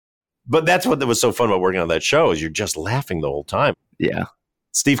But that's what was so fun about working on that show is you're just laughing the whole time. Yeah.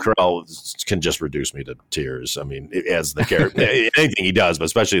 Steve Carell can just reduce me to tears. I mean, as the character, anything he does, but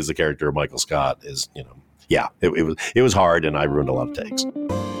especially as the character of Michael Scott is, it was hard, and I ruined a lot of takes.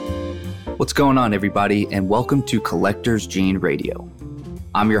 What's going on, everybody, and welcome to Collector's Gene Radio.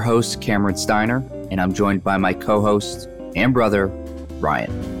 I'm your host, Cameron Steiner, and I'm joined by my co-host and brother,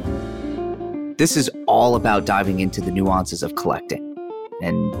 Ryan. This is all about diving into the nuances of collecting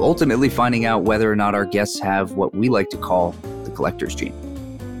and ultimately finding out whether or not our guests have what we like to call the collector's gene.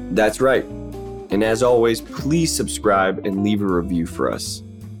 That's right. And as always, please subscribe and leave a review for us.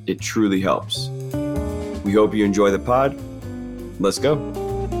 It truly helps. We hope you enjoy the pod. Let's go.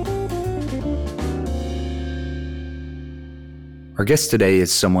 Our guest today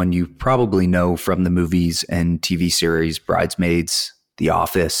is someone you probably know from the movies and TV series Bridesmaids, The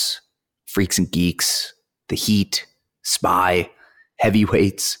Office, Freaks and Geeks, The Heat, Spy,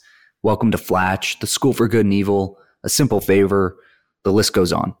 Heavyweights, Welcome to Flatch, The School for Good and Evil, A Simple Favor, the list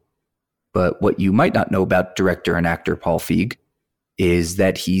goes on. But what you might not know about director and actor Paul Feig is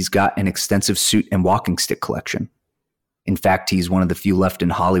that he's got an extensive suit and walking stick collection. In fact, he's one of the few left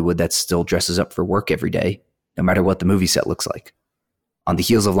in Hollywood that still dresses up for work every day, no matter what the movie set looks like. On the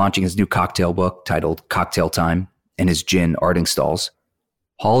heels of launching his new cocktail book titled Cocktail Time and his gin, Arding Stalls,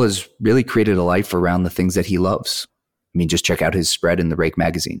 Paul has really created a life around the things that he loves. I mean, just check out his spread in the Rake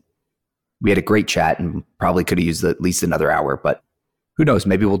magazine. We had a great chat and probably could have used at least another hour, but who knows,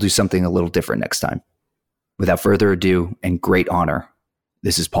 maybe we'll do something a little different next time. Without further ado and great honor,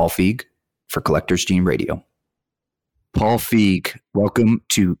 this is Paul Feig for Collector's Gene Radio. Paul Feig, welcome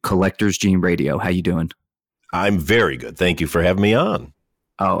to Collector's Gene Radio. How you doing? I'm very good. Thank you for having me on.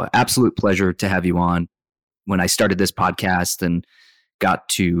 Oh, absolute pleasure to have you on. When I started this podcast and got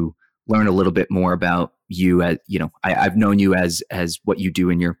to learn a little bit more about you, I've known you as what you do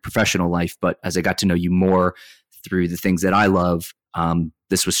in your professional life, but as I got to know you more through the things that I love,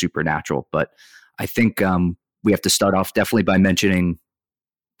 this was supernatural. But I think we have to start off definitely by mentioning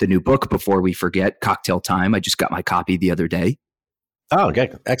the new book before we forget, Cocktail Time. I just got my copy the other day. Oh, okay.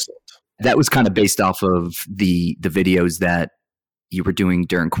 Excellent. That was kind of based off of the videos that you were doing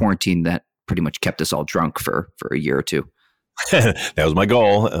during quarantine that pretty much kept us all drunk for a year or two. That was my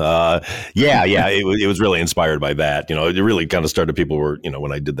goal. It was really inspired by that. You know, it really kind of started. People were,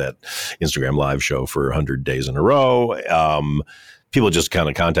 when I did that Instagram live show for 100 days in a row, people just kind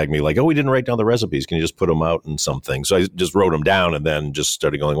of contact me like, oh, we didn't write down the recipes. Can you just put them out in something? So I just wrote them down and then just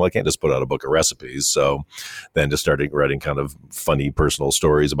started going, well, I can't just put out a book of recipes. So then just started writing kind of funny personal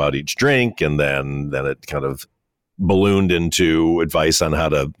stories about each drink. And then it kind of ballooned into advice on how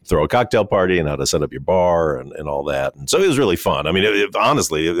to throw a cocktail party and how to set up your bar and all that. And so it was really fun. I mean,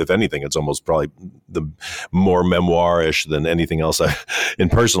 honestly, if anything, it's almost probably the more memoir-ish than anything else in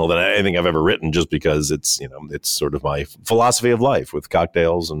personal than anything I've ever written, just because it's sort of my philosophy of life with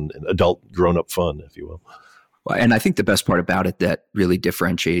cocktails and adult grown-up fun, if you will. Well, and I think the best part about it that really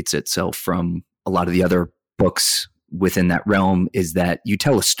differentiates itself from a lot of the other books within that realm is that you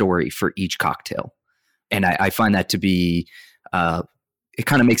tell a story for each cocktail. And I find that to be, it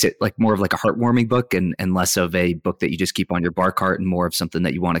kind of makes it like more of like a heartwarming book and less of a book that you just keep on your bar cart and more of something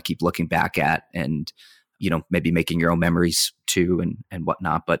that you want to keep looking back at and, maybe making your own memories too and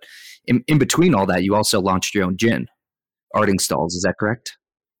whatnot. But in between all that, you also launched your own gin, Arding Stalls. Is that correct?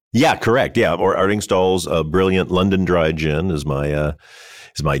 Yeah, correct. Yeah. Or Arding Stalls, Brilliant London Dry Gin is my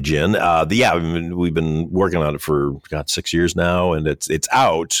gin. We've been working on it for 6 years now, and it's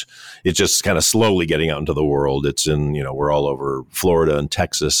out. It's just kind of slowly getting out into the world. It's in, we're all over Florida and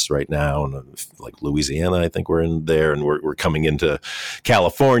Texas right now, and like Louisiana, I think we're in there, and we're coming into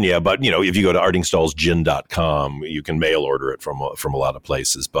California. But if you go to ardingstallsgin.com, you can mail order it from a lot of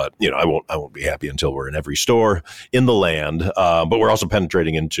places. But I won't be happy until we're in every store in the land. But we're also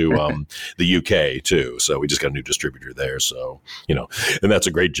penetrating into the UK too. So we just got a new distributor there. So and that's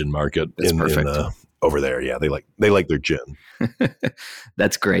a great gin market over there. Yeah, they like their gin.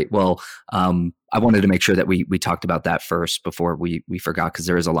 That's great. Well, I wanted to make sure that we talked about that first before we forgot, because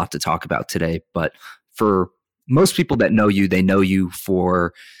there is a lot to talk about today. But for most people that know you, they know you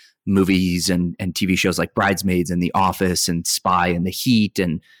for movies and TV shows like Bridesmaids and The Office and Spy and The Heat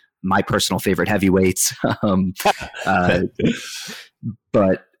and my personal favorite, Heavyweights.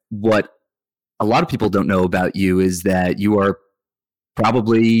 But what a lot of people don't know about you is that you are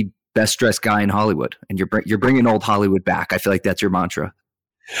probably best dressed guy in Hollywood, and you're bringing old Hollywood back. I feel like that's your mantra.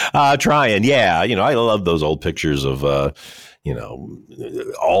 Trying, yeah. I love those old pictures of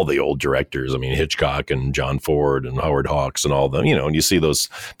all the old directors. I mean, Hitchcock and John Ford and Howard Hawks and all them, and you see those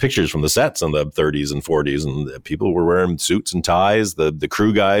pictures from the sets in the 30s and 40s, and people were wearing suits and ties. The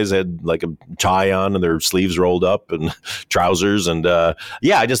crew guys had like a tie on and their sleeves rolled up and trousers. And I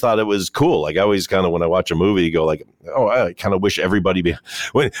just thought it was cool. Like I always kind of, when I watch a movie, go like, oh, I kind of wish everybody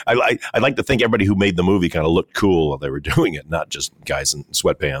I'd like to think everybody who made the movie kind of looked cool while they were doing it, not just guys in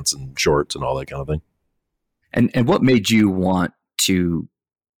sweatpants and shorts and all that kind of thing. And what made you want to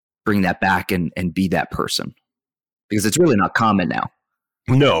bring that back and be that person? Because it's really not common now.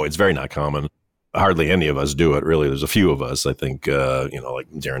 No, it's very not common. Hardly any of us do it, really. There's a few of us, I think, like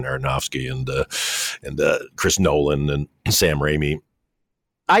Darren Aronofsky and Chris Nolan and Sam Raimi.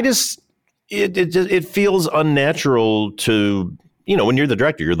 It feels unnatural to, when you're the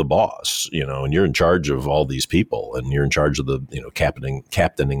director, you're the boss, and you're in charge of all these people, and you're in charge of the,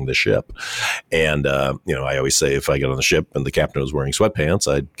 captaining the ship. And, I always say if I get on the ship and the captain was wearing sweatpants,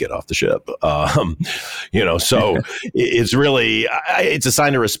 I'd get off the ship. So it's really, it's a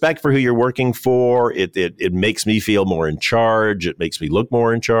sign of respect for who you're working for. It makes me feel more in charge. It makes me look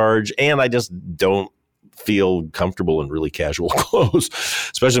more in charge. And I just don't feel comfortable in really casual clothes,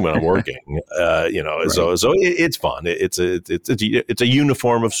 especially when I'm working. Right. So it's fun. It's a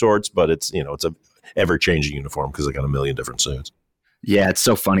uniform of sorts, but it's a ever changing uniform because I got a million different suits. Yeah, it's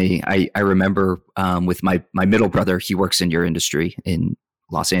so funny. I remember with my middle brother, he works in your industry in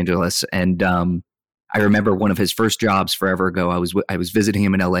Los Angeles, and I remember one of his first jobs forever ago. I was visiting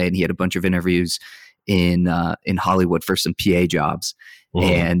him in LA, and he had a bunch of interviews in Hollywood for some PA jobs.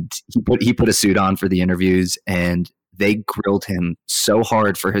 Mm-hmm. And he put a suit on for the interviews, and they grilled him so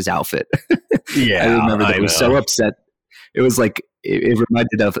hard for his outfit. Yeah, I remember they were so upset. It was like it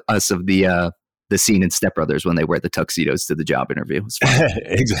reminded us of the scene in Step Brothers when they wear the tuxedos to the job interview. It was fun.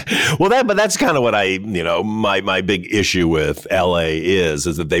 Exactly. Well, but that's kind of what my big issue with LA is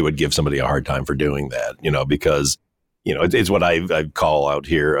that they would give somebody a hard time for doing that. Because it's what I call out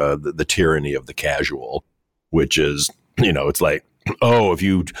here the tyranny of the casual, which is it's like, oh, if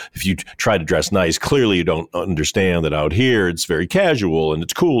you try to dress nice, clearly you don't understand that out here it's very casual and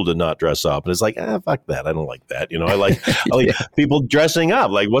it's cool to not dress up. And it's like, fuck that. I don't like that. I like people dressing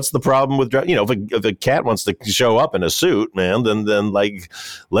up. Like, what's the problem with if a cat wants to show up in a suit, man, then like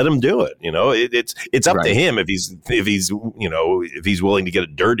let him do it. It's up to him if he's willing to get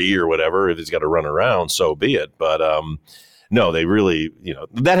it dirty or whatever. If he's got to run around, so be it. But no, they really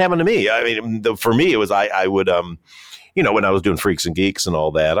that happened to me. I mean, for me, it was I would when I was doing Freaks and Geeks and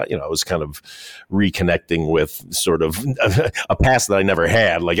all that, I was kind of reconnecting with sort of a past that I never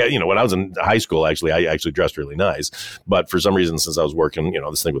had. Like, when I was in high school, actually, I actually dressed really nice. But for some reason, since I was working,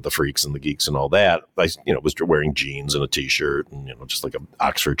 this thing with the Freaks and the Geeks and all that, I, was wearing jeans and a T-shirt and, just like an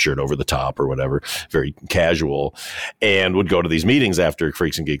Oxford shirt over the top or whatever, very casual, and would go to these meetings after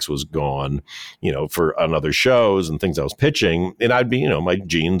Freaks and Geeks was gone, on other shows and things I was pitching. And I'd be, my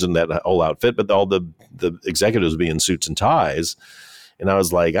jeans and that whole outfit, but all the executives would be in suits and ties. And I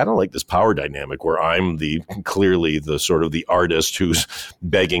was like, I don't like this power dynamic where I'm clearly the sort of the artist who's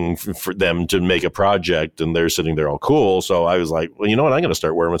begging for them to make a project and they're sitting there all cool. So I was like, well, you know what? I'm going to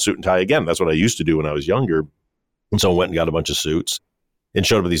start wearing a suit and tie again. That's what I used to do when I was younger. And so I went and got a bunch of suits and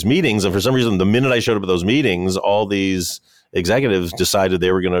showed up at these meetings. And for some reason, the minute I showed up at those meetings, all these executives decided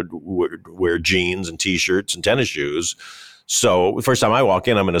they were going to wear jeans and T-shirts and tennis shoes. So the first time I walk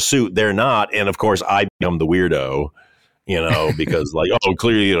in, I'm in a suit. They're not. And of course, I become the weirdo, because like, oh,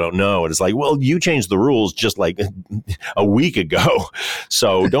 clearly you don't know. And it's like, well, you changed the rules just like a week ago.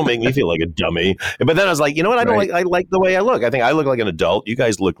 So don't make me feel like a dummy. But then I was like, you know what? I don't like, I like the way I look. I think I look like an adult. You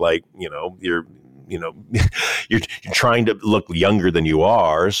guys look like, you're trying to look younger than you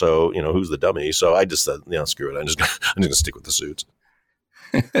are. So, who's the dummy? So I just said, screw it. I'm just going to stick with the suits.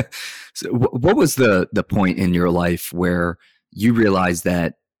 So what was the point in your life where you realized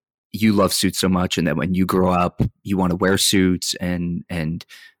that you love suits so much and that when you grow up, you want to wear suits and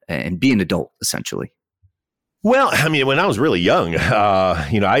be an adult, essentially? Well, I mean, when I was really young,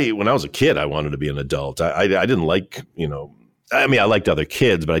 when I was a kid, I wanted to be an adult. I didn't like, I mean, I liked other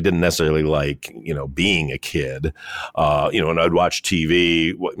kids, but I didn't necessarily like, being a kid. When I'd watch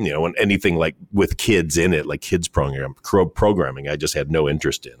TV, when anything like with kids in it, like kids programming, I just had no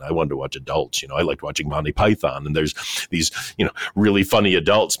interest in. I wanted to watch adults. I liked watching Monty Python, and there's these, really funny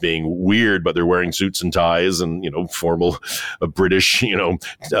adults being weird, but they're wearing suits and ties and, formal British,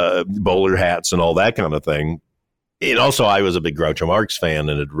 bowler hats and all that kind of thing. And also, I was a big Groucho Marx fan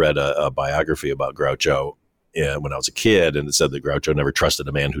and had read a biography about Groucho. when I was a kid, and it said that Groucho never trusted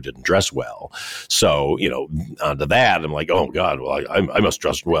a man who didn't dress well. So, onto that, I'm like, oh God, well, I must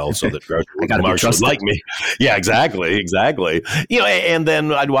dress well so that Groucho would like me. Yeah, exactly. And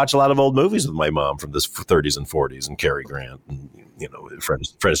then I'd watch a lot of old movies with my mom from the 30s and 40s, and Cary Grant, and Fred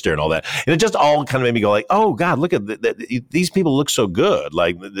Astaire and all that. And it just all kind of made me go like, oh God, look at that. These people look so good.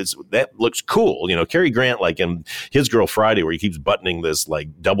 Like that looks cool. Cary Grant, like in His Girl Friday, where he keeps buttoning this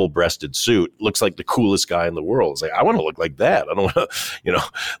like double-breasted suit, looks like the coolest guy in the world. It's like, I want to look like that. I don't want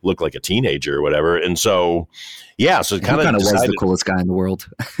to, look like a teenager or whatever. And so, yeah, so it kind of was the coolest guy in the world.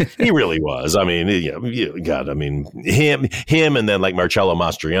 He really was. I mean, God, I mean, him, and then like Marcello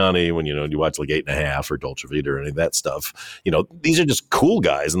Mastroianni, when, you watch like 8.5 or Dolce Vita or any of that stuff, these are just cool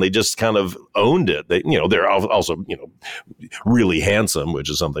guys, and they just kind of owned it. They, they're also, really handsome, which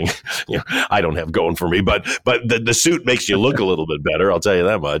is something, I don't have going for me, but the suit makes you look a little bit better. I'll tell you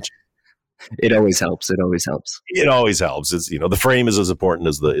that much. It always helps. It always helps. It's, the frame is as important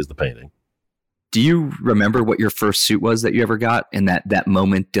as the painting. Do you remember what your first suit was that you ever got, in that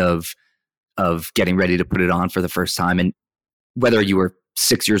moment of getting ready to put it on for the first time, and whether you were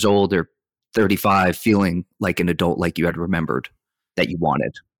 6 years old or 35, feeling like an adult, like you had remembered that you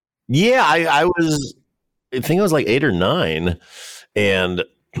wanted? Yeah, I think I was like 8 or 9, and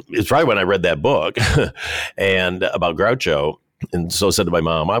it's probably when I read that book and about Groucho. And so I said to my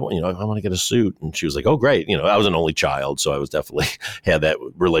mom, I want to get a suit. And she was like, oh, great. I was an only child, so I was definitely had that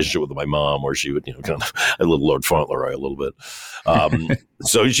relationship with my mom where she would, kind of a little Lord Fauntleroy a little bit.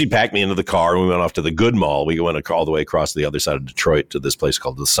 So she packed me into the car, and we went off to the good mall. We went all the way across the other side of Detroit to this place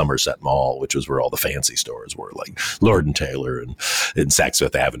called the Somerset Mall, which was where all the fancy stores were, like Lord & Taylor and Saks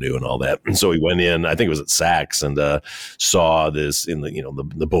Fifth Avenue and all that. And so we went in, I think it was at Saks, and saw this in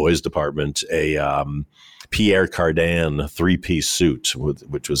the boys department, a Pierre Cardin 3-piece suit,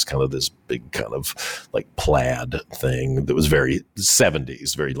 which was kind of this big kind of like plaid thing that was very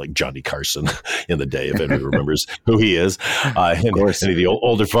 70s, very like Johnny Carson in the day, if anybody remembers who he is. And any of the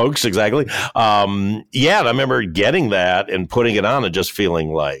older folks, exactly. Yeah, and I remember getting that and putting it on and just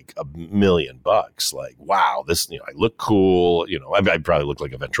feeling like $1 million. Like, wow, this, I look cool. I probably look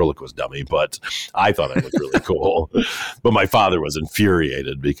like a ventriloquist dummy, but I thought I looked really cool. But my father was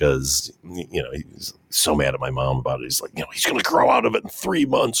infuriated because, he's so mad at my mom about it. He's like, he's going to grow out of it in 3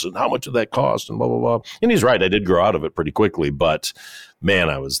 months, and how much did that cost, and blah, blah, blah. And he's right. I did grow out of it pretty quickly, but man,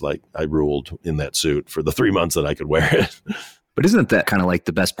 I was like, I ruled in that suit for the 3 months that I could wear it. But isn't that kind of like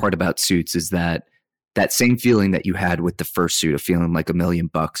the best part about suits, is that same feeling that you had with the first suit of feeling like $1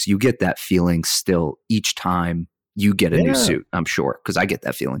 million, you get that feeling still each time you get a new suit, I'm sure, because I get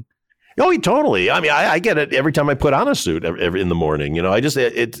that feeling. Oh, totally. I mean, I get it every time I put on a suit every in the morning. I just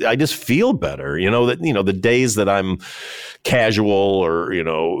feel better. The days that I'm casual or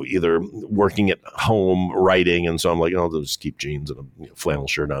either working at home writing, and so I'm like, I'll just keep jeans and a flannel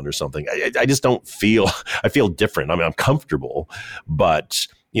shirt on or something. I just don't feel. I feel different. I mean, I'm comfortable, but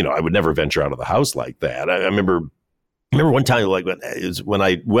I would never venture out of the house like that. I remember one time, like when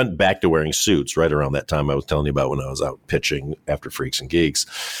I went back to wearing suits, right around that time I was telling you about, when I was out pitching after Freaks and Geeks,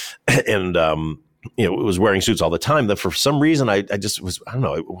 and it was wearing suits all the time. That for some reason I just was, I don't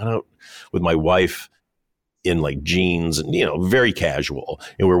know, I went out with my wife in like jeans and very casual,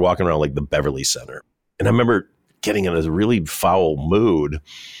 and we were walking around like the Beverly Center, and I remember getting in a really foul mood,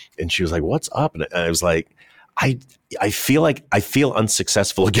 and she was like, "What's up?" And I was like, I feel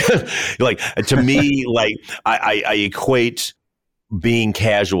unsuccessful again. Like, to me, like I equate being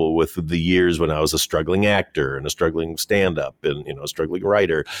casual with the years when I was a struggling actor and a struggling stand-up and, a struggling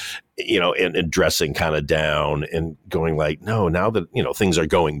writer, and dressing kind of down and going like, no, now that, things are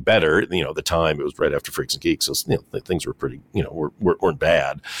going better, the time, it was right after Freaks and Geeks. So, things were pretty, weren't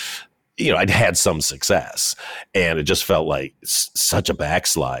bad. I'd had some success, and it just felt like such a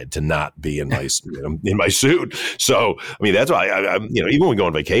backslide to not be in my in my suit. So, I mean, that's why I'm even when we go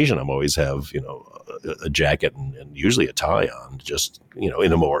on vacation, I'm always have a jacket and usually a tie on, just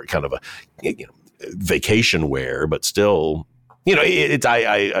in a more kind of a vacation wear, but still.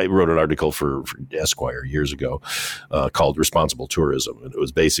 I wrote an article for Esquire years ago called "Responsible Tourism," and it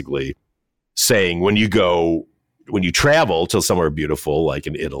was basically saying when you travel to somewhere beautiful, like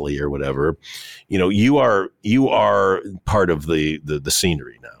in Italy or whatever, you are part of the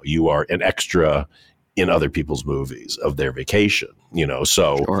scenery now. You are an extra in other people's movies of their vacation,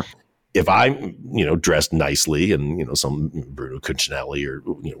 so sure. If I'm, dressed nicely and, some Bruno Cucinelli or,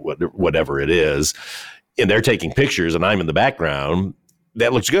 whatever it is, and they're taking pictures and I'm in the background,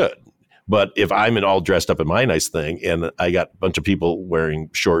 that looks good. But if I'm all dressed up in my nice thing and I got a bunch of people wearing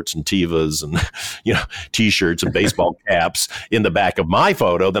shorts and Tevas and, T-shirts and baseball caps in the back of my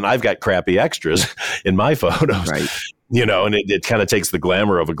photo, then I've got crappy extras in my photos, Right. And it kind of takes the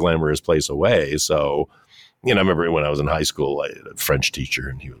glamour of a glamorous place away. So, I remember when I was in high school, I had a French teacher,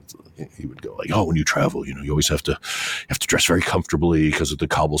 and he would go like, "Oh, when you travel, you always have to dress very comfortably because of the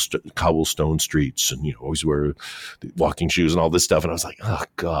cobblestone streets, and always wear the walking shoes and all this stuff." And I was like, "Oh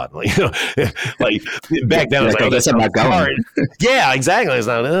God!" Like back then, I was like, "Oh, that's not going." Yeah, exactly. It's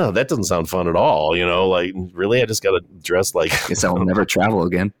not. That doesn't sound fun at all. Like, really, I just got to dress like. Guess I'll never travel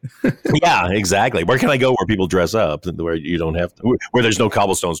again. Yeah, exactly. Where can I go where people dress up, where you don't have to, where there's no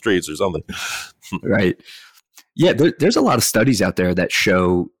cobblestone streets or something? Right. Yeah, there's a lot of studies out there that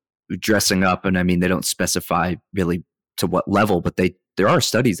show dressing up, and I mean, they don't specify really to what level, but there are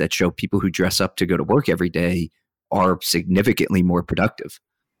studies that show people who dress up to go to work every day are significantly more productive.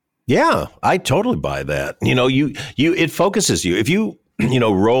 Yeah, I totally buy that. It focuses you. If you,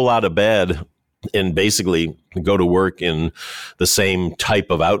 roll out of bed and basically go to work in the same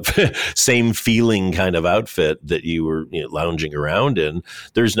type of outfit, same feeling kind of outfit that you were lounging around in,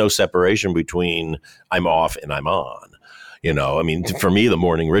 there's no separation between I'm off and I'm on. For me, the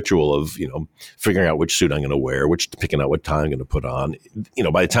morning ritual of, figuring out which suit I'm going to wear, picking out what tie I'm going to put on,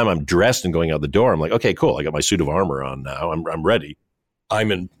 by the time I'm dressed and going out the door, I'm like, okay, cool. I got my suit of armor on now. I'm ready.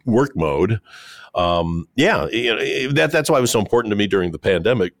 I'm in work mode. That's why it was so important to me during the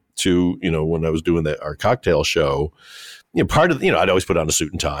pandemic to, when I was doing our cocktail show, part of, I'd always put on a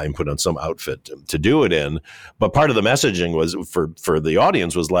suit and tie and put on some outfit to do it in. But part of the messaging was for the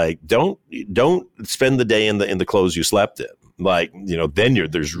audience was like, don't spend the day in the clothes you slept in. Like, then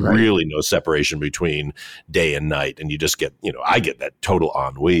there's really no separation between day and night. And you just get, I get that total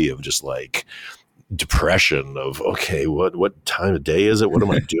ennui of just like depression of, okay, what time of day is it? What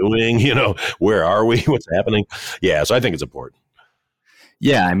am I doing? Where are we? What's happening? Yeah. So I think it's important.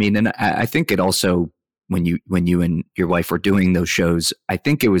 Yeah. I mean, and I think it also, when you and your wife were doing those shows, I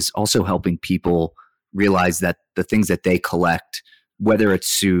think it was also helping people realize that the things that they collect, whether it's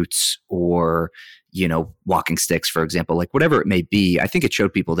suits or, walking sticks, for example, like whatever it may be, I think it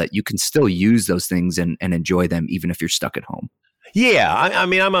showed people that you can still use those things and enjoy them even if you're stuck at home. Yeah. I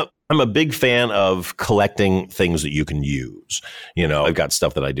mean, I'm a big fan of collecting things that you can use. I've got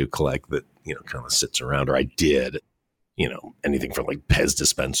stuff that I do collect that, kind of sits around, or I did. Anything from like Pez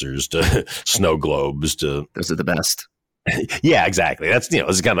dispensers to snow globes to. Those are the best. Yeah, exactly. That's,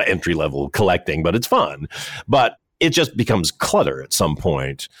 it's kind of entry level collecting, but it's fun. But it just becomes clutter at some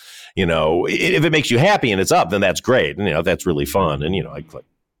point. If it makes you happy and it's up, then that's great. And, that's really fun. And, I collect.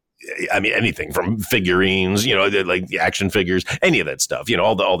 I mean, anything from figurines, like the action figures, any of that stuff,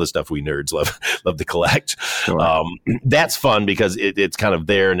 all the stuff we nerds love to collect. Sure. That's fun because it's kind of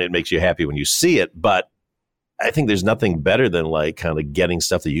there and it makes you happy when you see it. But I think there's nothing better than like kind of getting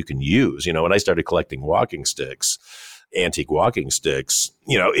stuff that you can use. When I started collecting walking sticks, antique walking sticks,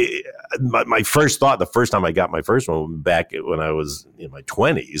 my first thought, the first time I got my first one back when I was in my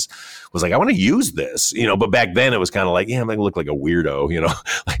 20s was like, I want to use this, but back then it was kind of like, yeah, I'm going to look like a weirdo,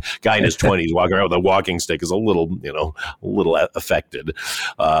 like guy in his 20s walking around with a walking stick is a little affected.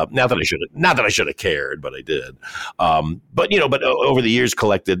 Not that I should have cared, but I did. But over the years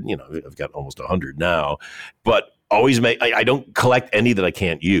collected, I've got almost 100 now, but always I don't collect any that I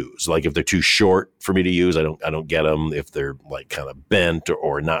can't use. Like if they're too short for me to use, I don't get them. If they're like kind of bent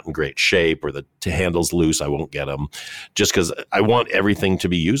or not in great shape or the handle's loose, I won't get them just because I want everything to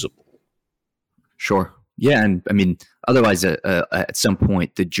be usable. Sure. Yeah. And I mean, otherwise at some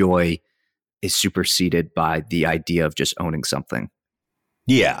point the joy is superseded by the idea of just owning something.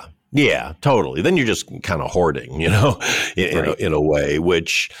 Yeah. Yeah, totally. Then you're just kind of hoarding, in a way,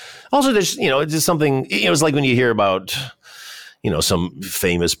 which also there's, it's just something, it's like when you hear about, some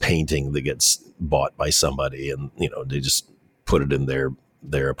famous painting that gets bought by somebody and, they just put it in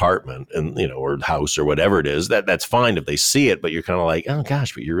their apartment and, or house or whatever it is, that's fine if they see it, but you're kind of like, oh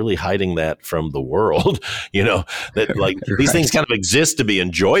gosh, but you're really hiding that from the world, that like these things kind of exist to be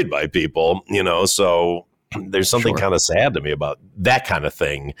enjoyed by people, so there's something kind of sad to me about that kind of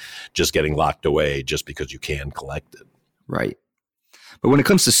thing just getting locked away just because you can collect it. Right. But when it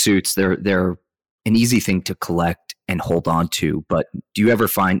comes to suits, they're an easy thing to collect and hold on to. But do you ever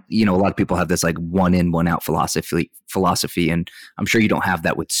find, a lot of people have this like one in, one out philosophy. And I'm sure you don't have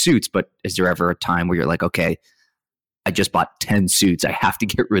that with suits, but is there ever a time where you're like, okay, I just bought 10 suits. I have to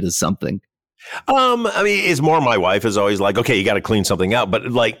get rid of something? I mean, it's more my wife is always like, okay, you got to clean something out.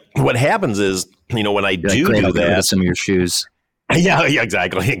 But like what happens is, when I do that, that, some of your shoes. Yeah,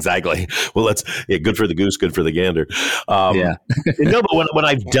 exactly. Well, good for the goose, good for the gander. Yeah. No, but when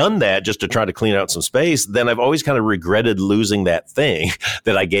I've done that just to try to clean out some space, then I've always kind of regretted losing that thing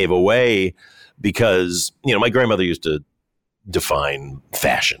that I gave away because, my grandmother used to define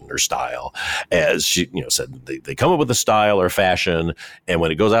fashion or style as she said they come up with a style or fashion, and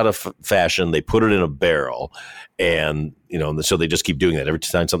when it goes out of fashion they put it in a barrel, and so they just keep doing that. Every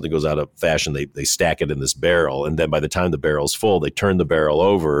time something goes out of fashion they stack it in this barrel, and then by the time the barrel's full they turn the barrel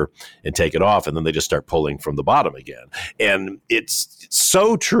over and take it off, and then they just start pulling from the bottom again. And it's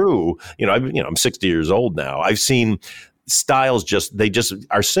so true. I'm 60 years old now. I've seen styles they just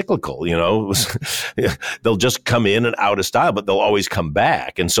are cyclical, they'll just come in and out of style, but they'll always come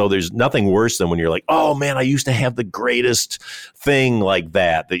back. And so there's nothing worse than when you're like, oh man, I used to have the greatest thing like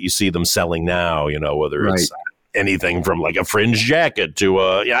that you see them selling now, whether Right. it's anything from like a fringe jacket to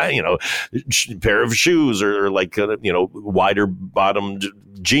pair of shoes or like, wider bottomed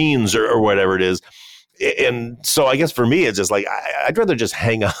jeans or whatever it is. And so I guess for me, it's just like, I'd rather just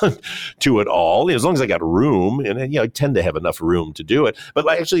hang on to it all as long as I got room. And, I tend to have enough room to do it. But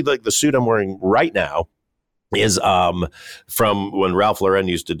actually, like the suit I'm wearing right now is from when Ralph Lauren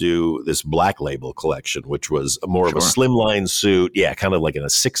used to do this Black Label collection, which was more of a slimline suit. Yeah, kind of like in a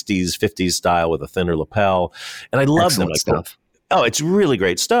 60s, 50s style with a thinner lapel. And I love them. Stuff. Oh, it's really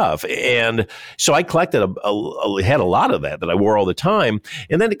great stuff. And so I collected had a lot of that I wore all the time.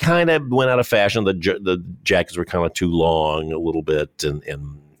 And then it kind of went out of fashion. The jackets were kind of too long a little bit. And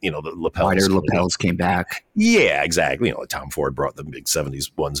the lapels. Wider lapels came back. Yeah, exactly. Tom Ford brought the big 70s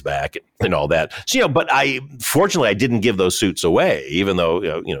ones back and all that. So, but fortunately, I didn't give those suits away, even though,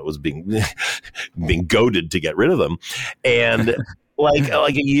 it was being goaded to get rid of them. And like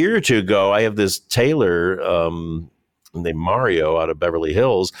a year or two ago, I have this tailor, named Mario out of Beverly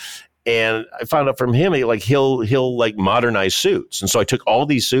Hills. And I found out from him, he'll like modernize suits. And so I took all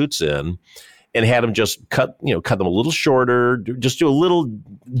these suits in and had him just cut them a little shorter, just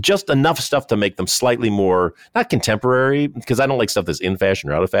enough stuff to make them slightly more, not contemporary, because I don't like stuff that's in fashion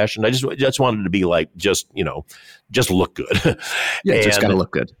or out of fashion. I just wanted to be like, just look good. Yeah, just got to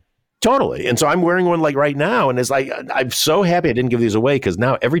look good. Totally. And so I'm wearing one like right now, and it's like, I'm so happy I didn't give these away, because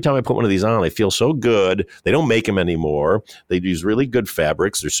now every time I put one of these on, I feel so good. They don't make them anymore. They use really good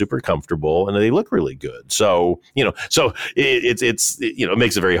fabrics. They're super comfortable and they look really good. So, it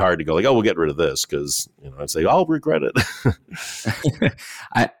makes it very hard to go like, oh, we'll get rid of this, because, I'd say, I'll regret it.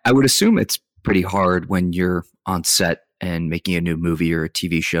 I would assume it's pretty hard when you're on set and making a new movie or a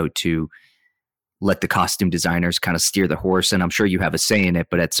TV show to let the costume designers kind of steer the horse. And I'm sure you have a say in it,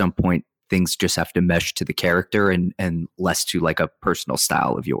 but at some point things just have to mesh to the character and less to like a personal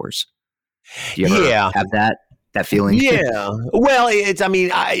style of yours. Do you ever have that feeling? Yeah. Well,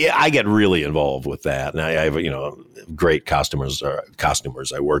 I get really involved with that. And I have, great costumers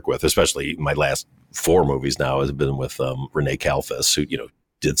I work with, especially my last 4 movies now has been with Renee Kalfas, who,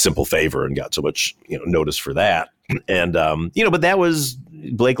 did Simple Favor and got so much, notice for that. And, but that was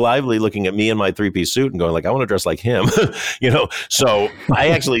Blake Lively looking at me in my 3-piece suit and going like, I want to dress like him, So I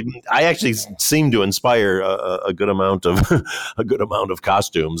actually seem to inspire a good amount of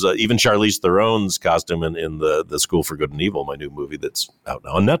costumes. Even Charlize Theron's costume in the School for Good and Evil, my new movie that's out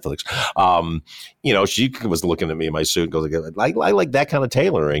now on Netflix. She was looking at me in my suit and goes like, I like that kind of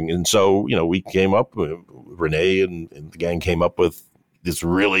tailoring. And so, we came up, Renee and the gang came up with this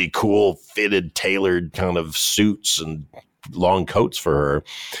really cool fitted, tailored kind of suits and long coats for her.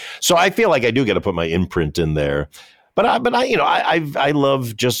 So I feel like I do get to put my imprint in there. But I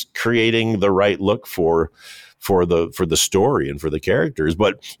love just creating the right look for the story and for the characters.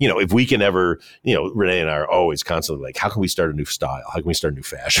 But, if we can ever, Renee and I are always constantly like, how can we start a new style? How can we start a new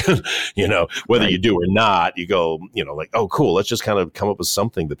fashion? Whether you do or not, you go, like, oh, cool. Let's just kind of come up with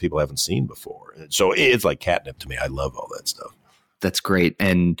something that people haven't seen before. And so it's like catnip to me. I love all that stuff. That's great.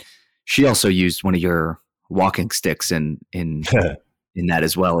 And she also used one of your walking sticks in that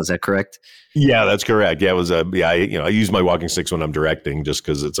as well. Is that correct? Yeah, that's correct. Yeah, it was I use my walking sticks when I'm directing just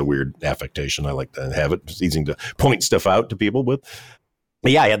because it's a weird affectation. I like to have it. It's easy to point stuff out to people with.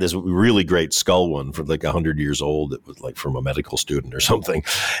 But yeah, I had this really great skull one for like 100 years old. It was like from a medical student or something.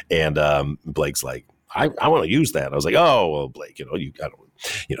 And Blake's like, I want to use that. I was like, oh, well, Blake,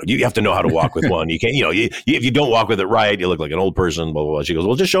 you have to know how to walk with one. You can't, if you don't walk with it right, you look like an old person, blah, blah, blah. She goes,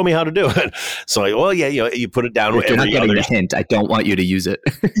 well, just show me how to do it. So I, well, yeah, you put it down. If you're not getting the hint, I don't want you to use it.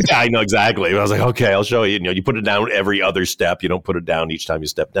 Yeah, I know exactly. I was like, okay, I'll show you. You put it down every other step. You don't put it down each time you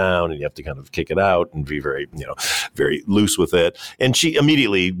step down, and you have to kind of kick it out and be very, very loose with it. And she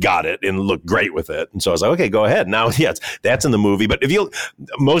immediately got it and looked great with it. And so I was like, okay, go ahead. Now, yes, that's in the movie. But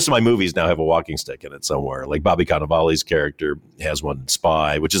most of my movies now have a walking stick in it somewhere. Like Bobby Cannavale's character has one in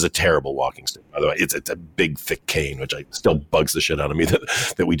Spy, which is a terrible walking stick. By the way, it's a big, thick cane, which still bugs the shit out of me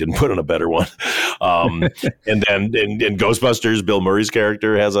that we didn't put on a better one. And then in Ghostbusters, Bill Murray's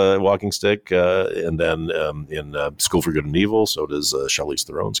character has a walking stick. And then in School for Good and Evil, so does Charlize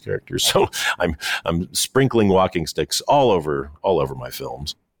Theron's character. So I'm sprinkling walking sticks all over my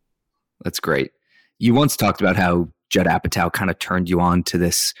films. That's great. You once talked about how Judd Apatow kind of turned you on to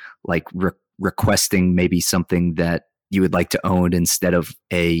this, like requesting maybe something that you would like to own instead of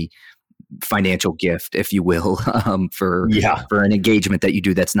a financial gift, if you will, for an engagement that you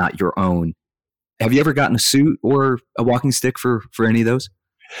do that's not your own. Have you ever gotten a suit or a walking stick for any of those?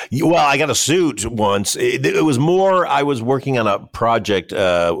 Well, I got a suit once. It was more, I was working on a project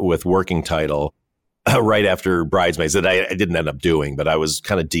with Working Title right after Bridesmaids that I didn't end up doing, but I was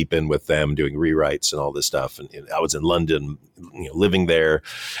kind of deep in with them doing rewrites and all this stuff. And I was in London, living there,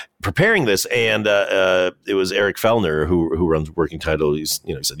 preparing this. And it was Eric Fellner who runs Working Title. He said,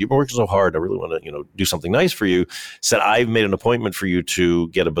 you've been working so hard. I really want to, do something nice for you. Said, I've made an appointment for you to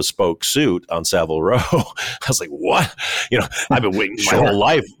get a bespoke suit on Savile Row. I was like, what? I've been waiting my whole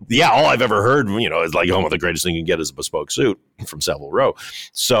life. Yeah. All I've ever heard, is like, the greatest thing you can get is a bespoke suit from Savile Row.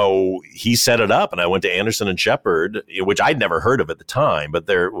 So he set it up, and I went to Anderson and Shepherd, which I'd never heard of at the time, but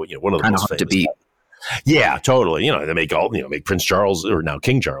they're one of the most famous. To beat. Yeah, totally. They make make Prince Charles, or now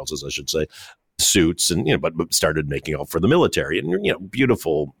King Charles, as I should say, suits, and but started making all for the military, and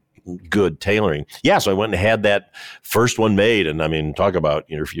beautiful, good tailoring. Yeah, so I went and had that first one made, and I mean, talk about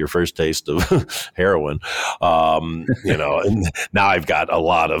your first taste of heroin. And now I've got a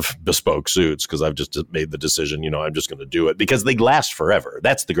lot of bespoke suits because I've just made the decision. I'm just going to do it because they last forever.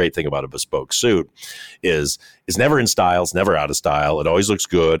 That's the great thing about a bespoke suit is it's never in style, it's never out of style. It always looks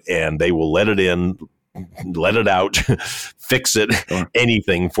good, and they will let it in, let it out, fix it,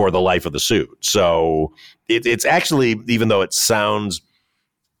 anything for the life of the suit. So it's actually, even though it sounds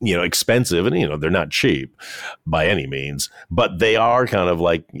expensive, and they're not cheap by any means, but they are kind of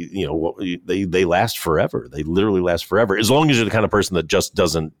like, they last forever. They literally last forever, as long as you're the kind of person that just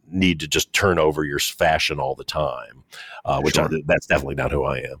doesn't need to just turn over your fashion all the time, which that's definitely not who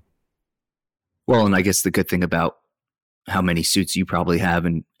I am. Well, and I guess the good thing about how many suits you probably have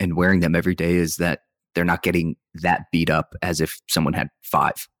and wearing them every day is that they're not getting that beat up as if someone had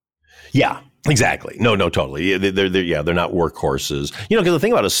 5. Yeah, exactly. No, totally. They're not workhorses. Because the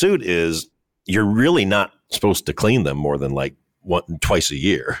thing about a suit is you're really not supposed to clean them more than like twice a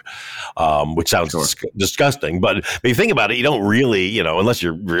year, which sounds disgusting. But if you think about it, you don't really, unless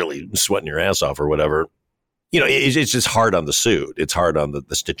you're really sweating your ass off or whatever. It's just hard on the suit. It's hard on the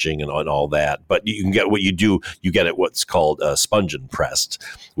stitching and on all that. But you can get what you do. You get it what's called sponge and pressed,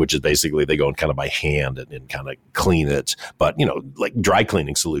 which is basically they go in kind of by hand and kind of clean it. But, like dry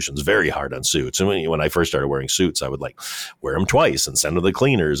cleaning solutions, very hard on suits. And when I first started wearing suits, I would like wear them twice and send them to the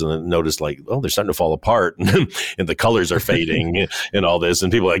cleaners and then notice like, oh, they're starting to fall apart and the colors are fading and all this.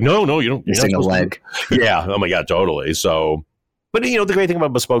 And people are like, no, you don't. Missing a leg. Yeah. Oh, my God, totally. So. But, the great thing about a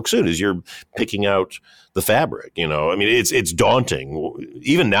bespoke suit is you're picking out the fabric, I mean, it's daunting.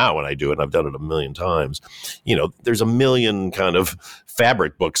 Even now when I do it, and I've done it a million times, there's a million kind of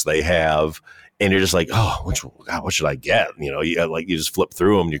fabric books they have. And you're just like, oh, what should I get? You just flip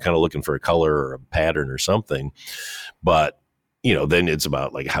through them. And you're kind of looking for a color or a pattern or something. But, then it's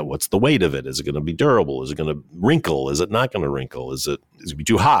about like, what's the weight of it? Is it going to be durable? Is it going to wrinkle? Is it not going to wrinkle? Is it going to be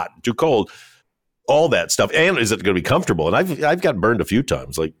too hot, too cold? All that stuff. And is it going to be comfortable? And I've got burned a few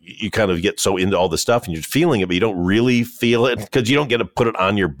times. Like you kind of get so into all this stuff and you're feeling it, but you don't really feel it because you don't get to put it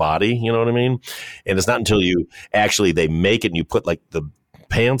on your body. You know what I mean? And it's not until they make it and you put like the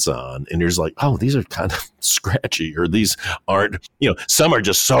pants on and you're just like, oh, these are kind of scratchy, or these aren't, some are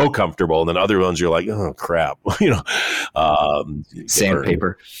just so comfortable. And then other ones you're like, oh crap,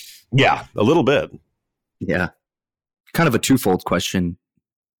 sandpaper. Yeah, a little bit. Yeah. Kind of a twofold question.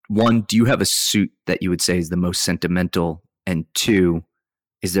 One, do you have a suit that you would say is the most sentimental? And 2,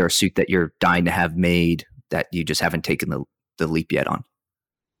 is there a suit that you're dying to have made that you just haven't taken the leap yet on?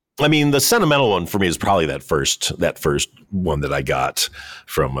 I mean, the sentimental one for me is probably that first one that I got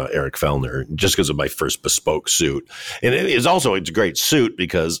from Eric Fellner, just because of my first bespoke suit. And it's a great suit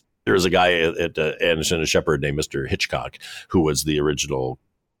because There was a guy at Anderson and Shepherd named Mr. Hitchcock, who was the original,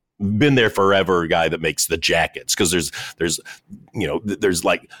 been there forever guy that makes the jackets. Because there's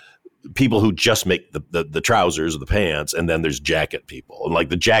like people who just make the trousers or the pants, and then there's jacket people, and like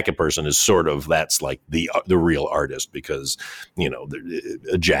the jacket person is sort of, that's like the real artist, because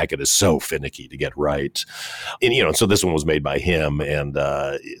a jacket is so finicky to get right, and so this one was made by him, and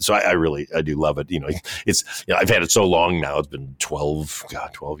so I do love it. It's I've had it so long now, it's been 12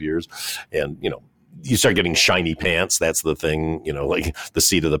 years, and you start getting shiny pants. That's the thing, like the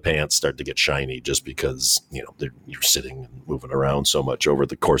seat of the pants start to get shiny just because, you're sitting and moving around so much over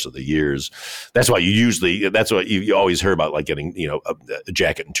the course of the years. That's why that's what you always hear about, like getting, a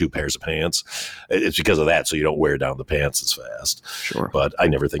jacket and 2 pairs of pants. It's because of that. So you don't wear down the pants as fast. Sure. But I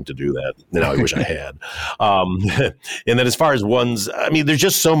never think to do that. Now I wish I had. And then as far as ones, there's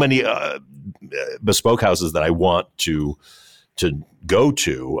just so many bespoke houses that I want to go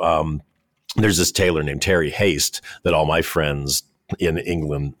to. There's this tailor named Terry Haste that all my friends in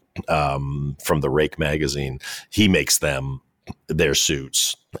England, from the Rake magazine, he makes them their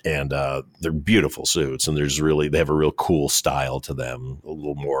suits, and they're beautiful suits, and they have a real cool style to them, a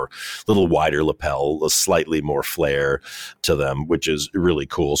little wider lapel, a slightly more flare to them, which is really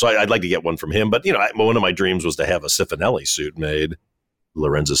cool. So I'd like to get one from him, but one of my dreams was to have a Cifanelli suit made.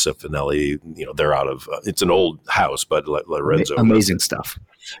 Lorenzo Cifanelli, they're out of, it's an old house, but Lorenzo. Amazing stuff.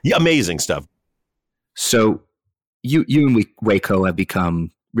 Yeah, amazing stuff. So you and Waco have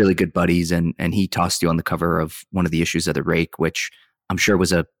become really good buddies, and he tossed you on the cover of one of the issues of the Rake, which I'm sure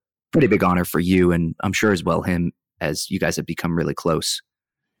was a pretty big honor for you, and I'm sure as well him, as you guys have become really close.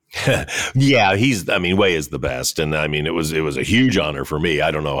 Yeah, Way is the best, and it was a huge honor for me.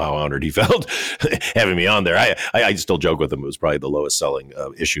 I don't know how honored he felt having me on there. I still joke with him. It was probably the lowest selling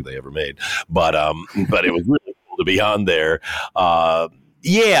issue they ever made, but it was really cool to be on there.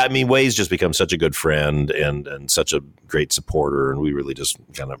 Yeah, Way's just become such a good friend and such a great supporter, and we really just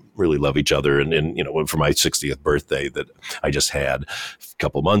kind of really love each other. And for my 60th birthday that I just had a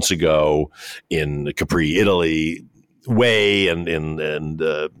couple months ago in Capri, Italy, Way and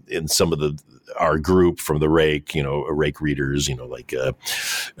in some of our group from the Rake, Rake readers, like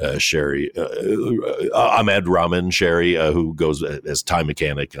Sherry, Ahmed Rahman Sherry, who goes as Time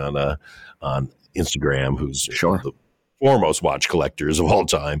Mechanic on Instagram, who's sure the foremost watch collectors of all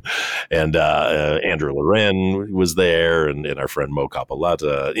time, and Andrew Loren was there, and our friend Mo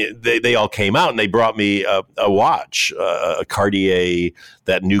Capolata. They all came out and they brought me a watch, a Cartier,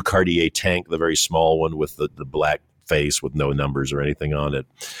 that new Cartier tank, the very small one with the black face with no numbers or anything on it.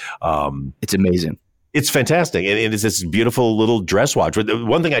 It's amazing. It's fantastic. And it's this beautiful little dress watch.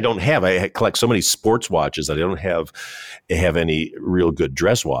 One thing I don't have, I collect so many sports watches that I don't have any real good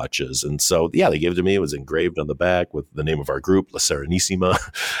dress watches. And so, yeah, they gave it to me. It was engraved on the back with the name of our group, La Serenissima,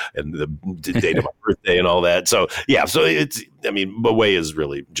 and the date of my birthday and all that. So, yeah, so Way is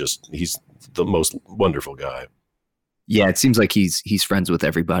really he's the most wonderful guy. Yeah, it seems like he's friends with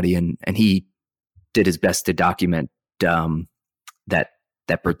everybody, and he did his best to document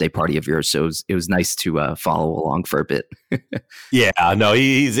that birthday party of yours. So it was nice to follow along for a bit. Yeah, no,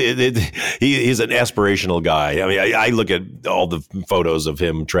 he's an aspirational guy. I look at all the photos of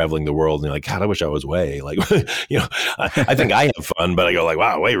him traveling the world and you're like, God, I wish I was Way. Like, I think I have fun, but I go like,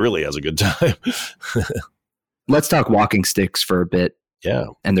 wow, Way really has a good time. Let's talk walking sticks for a bit. Yeah.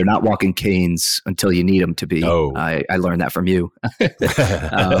 And they're not walking canes until you need them to be. Oh. I learned that from you.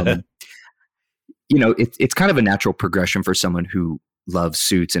 It's kind of a natural progression for someone who loves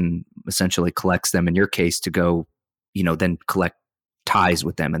suits and essentially collects them, in your case, to go, then collect ties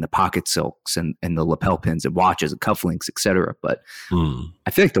with them and the pocket silks and the lapel pins and watches and cufflinks, etc. But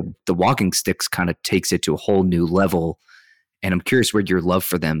I feel like the walking sticks kind of takes it to a whole new level. And I'm curious where your love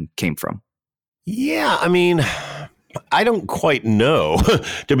for them came from. Yeah, I don't quite know,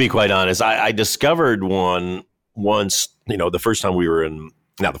 to be quite honest. I discovered one once, the first time we were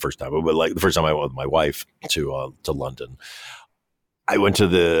not the first time, but like the first time I went with my wife to London. I went to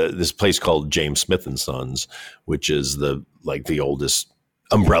this place called James Smith and Sons, which is the oldest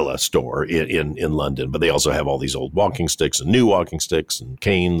umbrella store in London, but they also have all these old walking sticks and new walking sticks and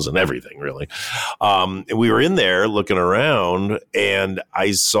canes and everything, really. And we were in there looking around, and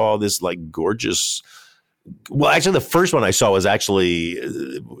I saw this gorgeous. Well, actually, the first one I saw was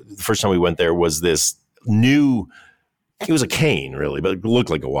the first time we went there was this new it was a cane really, but it looked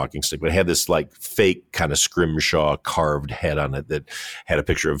like a walking stick, but it had this like fake kind of scrimshaw carved head on it that had a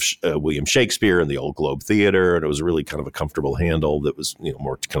picture of William Shakespeare in the Old Globe Theater. And it was really kind of a comfortable handle that was,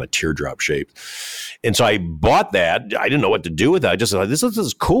 more kind of teardrop shaped. And so I bought that. I didn't know what to do with it. I just thought, this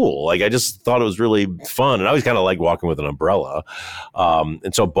is cool. Like, I just thought it was really fun. And I always kind of like walking with an umbrella.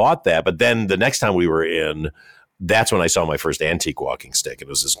 And so bought that. But then the next time we were in, that's when I saw my first antique walking stick. It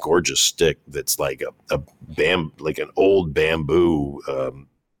was this gorgeous stick that's like like an old bamboo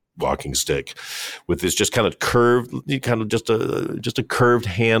walking stick with this just kind of curved, just a curved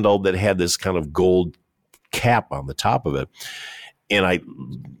handle that had this kind of gold cap on the top of it. And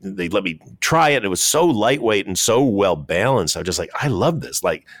they let me try it. It was so lightweight and so well balanced. I was just like, I love this.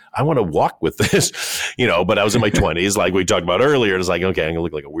 Like, I want to walk with this, but I was in my 20s, like we talked about earlier. And it's like, okay, I'm going to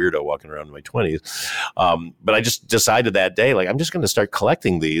look like a weirdo walking around in my 20s. But I just decided that day, like, I'm just going to start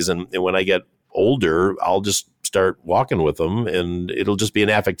collecting these. And when I get older, I'll just start walking with them and it'll just be an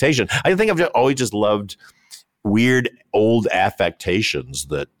affectation. I think I've always just loved weird old affectations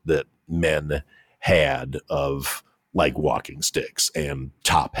that men had of, like walking sticks and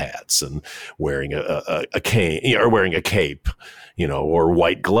top hats and wearing a cane or wearing a cape, or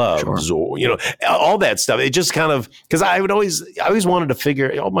white gloves, sure. Or, all that stuff. It just kind of, because I always wanted to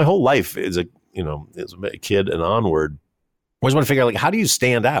figure, my whole life as a kid and onward, I always want to figure out, like, how do you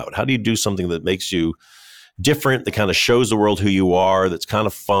stand out? How do you do something that makes you different, that kind of shows the world who you are, that's kind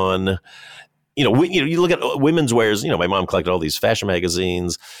of fun? You look at women's wears, my mom collected all these fashion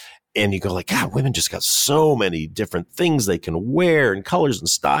magazines. And you go like, God, women just got so many different things they can wear and colors and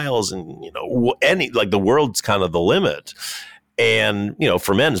styles. And, the world's kind of the limit. And,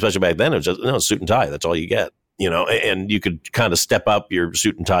 for men, especially back then, it was just suit and tie. That's all you get, and you could kind of step up your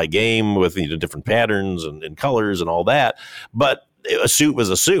suit and tie game with different patterns and colors and all that. But a suit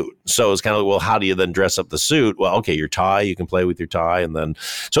was a suit. So it's kind of, well, how do you then dress up the suit? Well, okay, your tie, you can play with your tie. And then,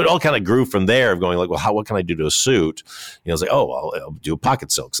 so it all kind of grew from there of going like, well, what can I do to a suit? I was like, I'll do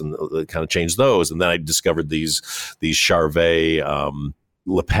pocket silks and kind of change those. And then I discovered these Charvet,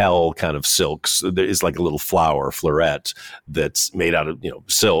 lapel kind of silks. It's like a little floret that's made out of,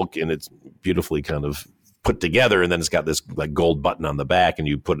 silk, and it's beautifully kind of put together, and then it's got this like gold button on the back, and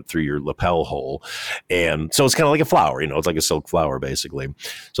you put it through your lapel hole, and so it's kind of like a flower, it's like a silk flower basically.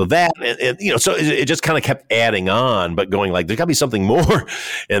 So that, so it just kind of kept adding on, but going like, there's got to be something more,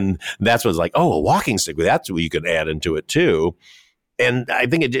 and that's what's like, a walking stick. That's what you could add into it too. And I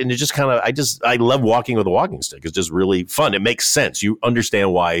think it just kind of, I love walking with a walking stick. It's just really fun. It makes sense. You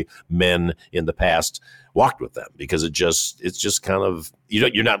understand why men in the past walked with them, because it's just kind of,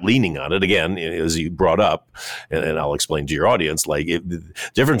 you're not leaning on it. Again, as you brought up, and I'll explain to your audience, like the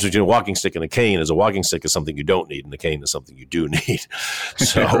difference between a walking stick and a cane is a walking stick is something you don't need, and a cane is something you do need.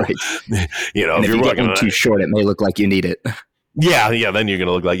 So, right. And if you're walking too short, it may look like you need it. Yeah. Then you're going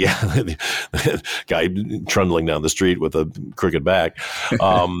to look like, guy trundling down the street with a crooked back.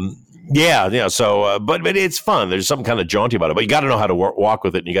 Yeah. So, but it's fun. There's something kind of jaunty about it. But you got to know how to walk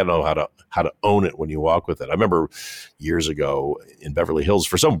with it, and you got to know how to own it when you walk with it. I remember years ago in Beverly Hills,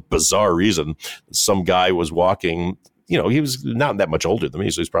 for some bizarre reason, some guy was walking. He was not that much older than me,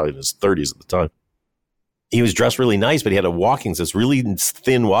 so he was probably in his 30s at the time. He was dressed really nice, but he had this really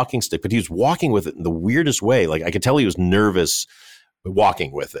thin walking stick, but he was walking with it in the weirdest way. Like, I could tell he was nervous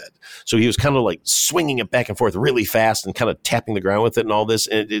walking with it. So he was kind of like swinging it back and forth really fast and kind of tapping the ground with it and all this.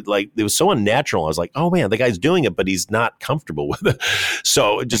 And it was so unnatural. I was like, oh man, the guy's doing it, but he's not comfortable with it.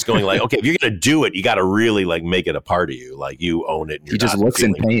 So just going like, okay, if you're going to do it, you got to really like make it a part of you. Like, you own it. And he just looks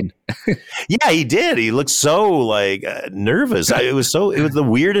in pain. Yeah, he did. He looked so like nervous. It was the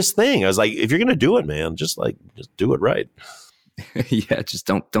weirdest thing. I was like, if you're going to do it, man, just do it right. Yeah. Just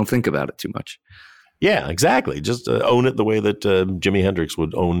don't think about it too much. Yeah, exactly. Just own it the way that Jimi Hendrix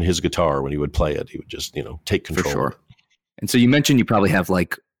would own his guitar when he would play it. He would just, take control. For sure. And so you mentioned you probably have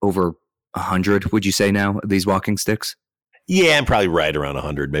like over 100, would you say now, of these walking sticks? Yeah, I'm probably right around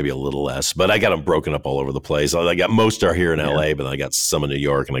 100, maybe a little less. But I got them broken up all over the place. I got most are here in LA, but I got some in New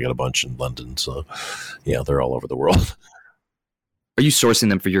York, and I got a bunch in London. So, yeah, they're all over the world. Are you sourcing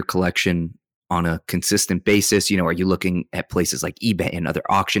them for your collection on a consistent basis? Are you looking at places like eBay and other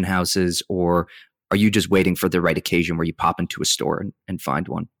auction houses, or are you just waiting for the right occasion where you pop into a store and find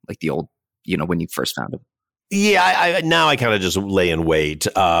one, like the old, when you first found them? Yeah, now I kind of just lay in wait.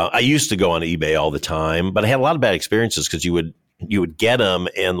 I used to go on eBay all the time, but I had a lot of bad experiences because you would get them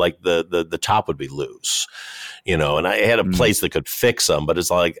and like the top would be loose, and I had a place that could fix them, but it's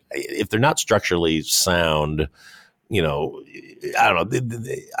like, if they're not structurally sound, I don't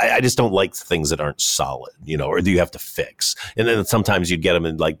know. I just don't like things that aren't solid, or do you have to fix? And then sometimes you'd get them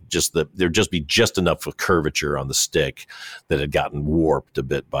in like there'd just be just enough of curvature on the stick that had gotten warped a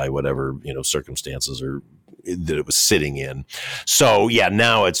bit by whatever, circumstances or that it was sitting in. So yeah,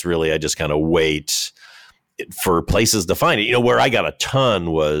 now it's really, I just kind of wait for places to find it. Where I got a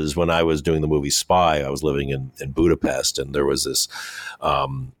ton was when I was doing the movie Spy. I was living in Budapest, and there was this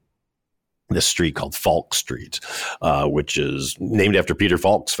street called Falk Street, which is named after Peter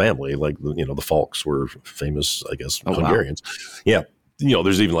Falk's family. Like, the Falks were famous, I guess, Hungarians. Wow. Yeah.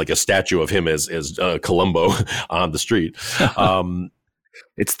 There's even like a statue of him as Columbo on the street.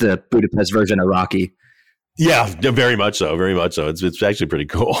 It's the Budapest version of Rocky. Yeah, very much so. Very much so. It's actually pretty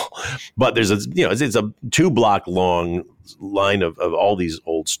cool. But there's it's a 2-block long line of all these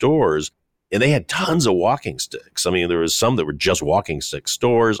old stores. And they had tons of walking sticks. I mean, there was some that were just walking stick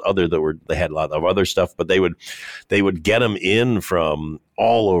stores, other that they had a lot of other stuff, but they would get them in from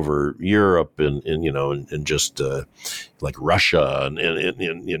all over Europe and just like Russia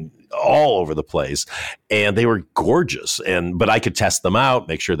and all over the place. And they were gorgeous. But I could test them out,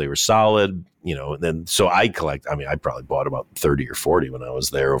 make sure they were solid, and then so I probably bought about 30 or 40 when I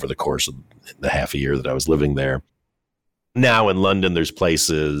was there over the course of the half a year that I was living there. Now in London, there's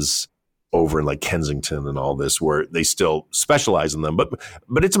places over in like Kensington and all this where they still specialize in them. But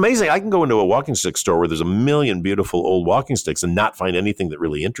it's amazing. I can go into a walking stick store where there's a million beautiful old walking sticks and not find anything that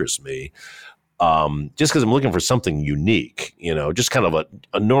really interests me. Just because I'm looking for something unique, just kind of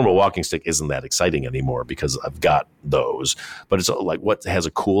a normal walking stick isn't that exciting anymore because I've got those, but it's like what has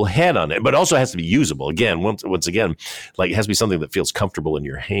a cool head on it, but also has to be usable. Again, once again, like it has to be something that feels comfortable in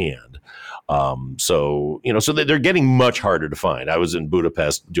your hand. So they're getting much harder to find. I was in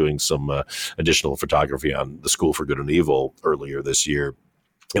Budapest doing some additional photography on the School for Good and Evil earlier this year,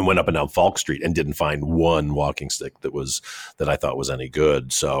 and went up and down Falk Street and didn't find one walking stick that I thought was any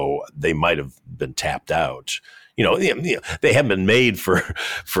good. So they might have been tapped out. They haven't been made for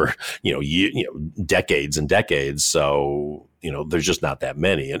decades and decades. So there's just not that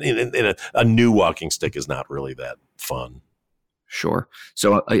many, and a new walking stick is not really that fun. Sure.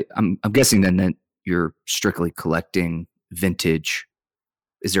 So I'm guessing then that you're strictly collecting vintage.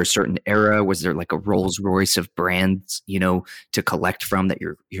 Is there a certain era? Was there like a Rolls Royce of brands, to collect from that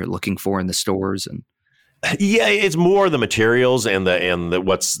you're looking for in the stores? And yeah, it's more the materials and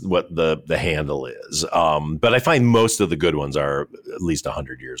what the handle is. But I find most of the good ones are at least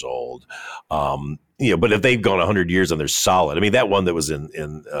 100 years old. But if they've gone 100 years and they're solid, I mean, that one that was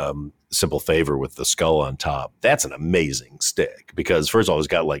in Simple Favor with the skull on top, that's an amazing stick because first of all, it's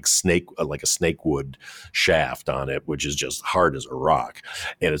got like a snake wood shaft on it, which is just hard as a rock,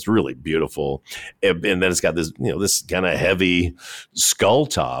 and it's really beautiful. And then it's got this, this kind of heavy skull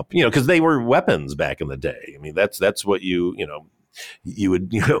top, because they were weapons back in the day. I mean, that's what you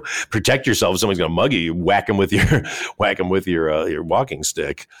would protect yourself if someone's going to mug you. You whack them with your walking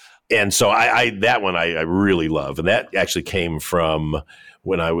stick. And so that one I really love. And that actually came from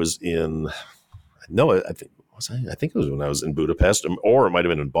when I was I think it was when I was in Budapest, or it might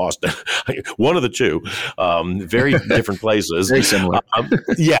have been in Boston. One of the two. Very different places. Very similar.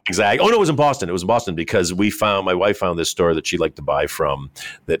 Yeah, exactly. Oh, no, it was in Boston. It was in Boston because my wife found this store that she liked to buy from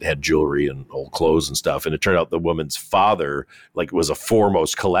that had jewelry and old clothes and stuff. And it turned out the woman's father was a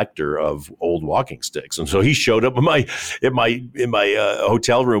foremost collector of old walking sticks. And so he showed up in my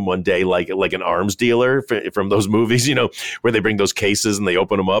hotel room one day, like an arms dealer from those movies, where they bring those cases and they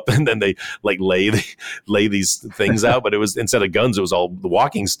open them up and then they like lay these things out, but it was, instead of guns, it was all the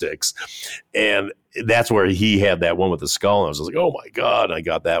walking sticks. And that's where he had that one with the skull. And I was like, oh my God, I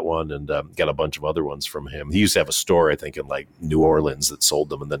got that one, and got a bunch of other ones from him. He used to have a store, I think, in like New Orleans that sold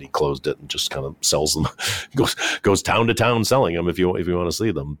them, and then he closed it and just kind of sells them, goes town to town selling them if you want to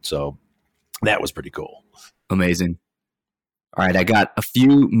see them. So that was pretty cool. Amazing. All right. I got a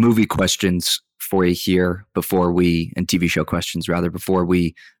few movie questions for you here and TV show questions rather, before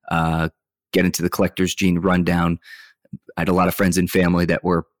we, get into the Collector's Gene rundown. I had a lot of friends and family that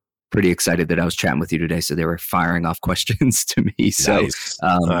were pretty excited that I was chatting with you today, so they were firing off questions to me. So nice.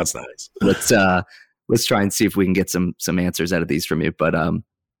 That's nice. Let's try and see if we can get some answers out of these from you. But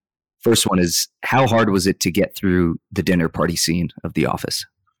first one is, how hard was it to get through the dinner party scene of The Office?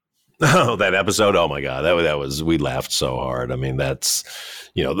 Oh, that episode! Oh my God, that was, we laughed so hard. I mean, that's,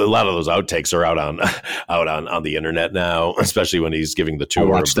 a lot of those outtakes are out on the internet now, especially when he's giving the tour. I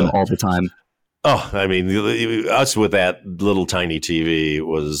watch them all the time. Oh, I mean, us with that little tiny TV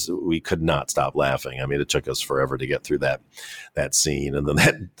we could not stop laughing. I mean, it took us forever to get through that scene, and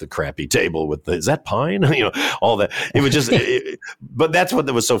then the crappy table with is that pine? All that. It was just, but that's what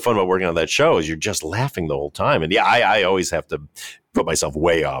was so fun about working on that show is you're just laughing the whole time. And yeah, I always have to put myself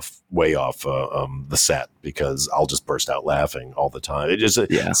way off the set because I'll just burst out laughing all the time. It just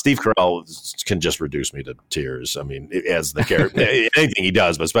Steve Carell can just reduce me to tears. I mean, as the character, anything he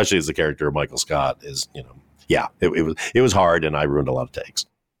does, but especially as the character of Michael Scott is, it was hard, and I ruined a lot of takes.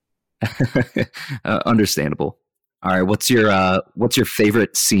 Understandable. All right, what's your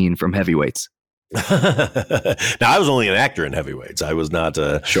favorite scene from Heavyweights? Now, I was only an actor in Heavyweights. I was not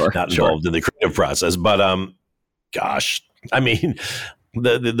involved in the creative process, but gosh. I mean,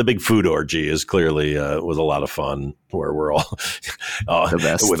 the big food orgy is clearly was a lot of fun, where we're all the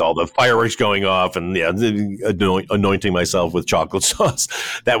best. With all the fireworks going off and anointing myself with chocolate sauce.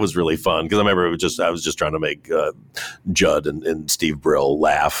 That was really fun because I remember I was just trying to make Judd and Steve Brill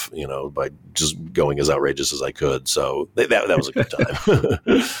laugh, by just going as outrageous as I could. So that was a good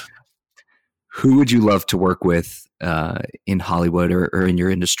time. Who would you love to work with in Hollywood or in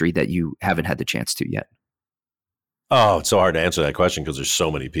your industry that you haven't had the chance to yet? Oh, it's so hard to answer that question because there's so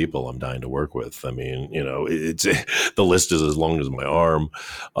many people I'm dying to work with. I mean, it's the list is as long as my arm.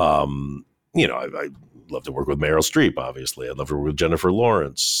 I'd love to work with Meryl Streep, obviously. I'd love to work with Jennifer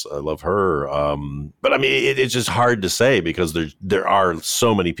Lawrence. I love her. But I mean, it's just hard to say because there are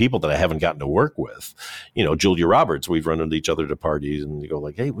so many people that I haven't gotten to work with. Julia Roberts, we've run into each other at parties and you go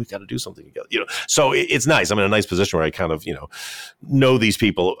like, hey, we've got to do something together. So it's nice. I'm in a nice position where I kind of, know these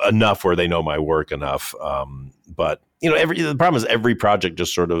people enough where they know my work enough. But the problem is every project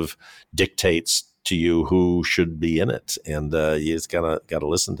just sort of dictates to you who should be in it, and you just gotta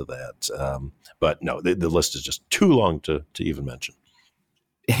listen to that. But no, the list is just too long to even mention.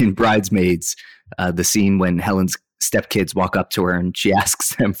 In Bridesmaids, the scene when Helen's stepkids walk up to her and she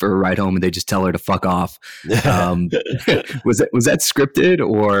asks them for a ride home, and they just tell her to fuck off. Was that scripted,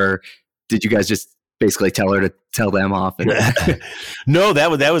 or did you guys just basically tell her to tell them off? No, that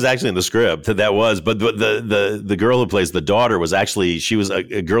was actually in the script. That was, but the girl who plays the daughter was a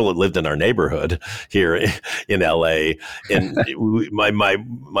girl that lived in our neighborhood here in LA, and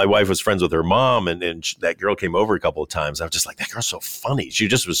my wife was friends with her mom, and that girl came over a couple of times. I was just like, that girl's so funny. She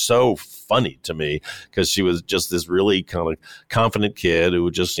just was so funny to me because she was just this really kind of confident kid who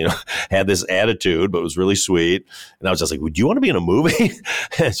just had this attitude, but was really sweet. And I was just like, would you want to be in a movie?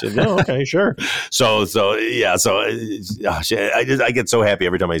 I said, no, okay, sure. So yeah. So I get so happy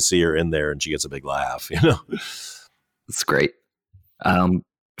every time I see her in there and she gets a big laugh, That's great.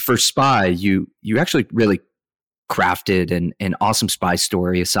 For Spy, you actually really crafted an awesome spy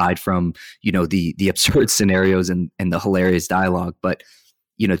story aside from, the absurd scenarios and the hilarious dialogue. But,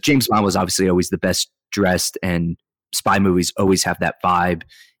 James Bond was obviously always the best dressed, and spy movies always have that vibe.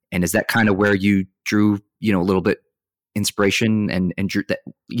 And is that kind of where you drew, a little bit inspiration and drew that,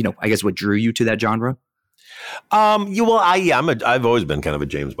 I guess what drew you to that genre? I've always been kind of a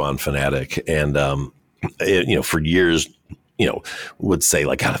James Bond fanatic, and for years, would say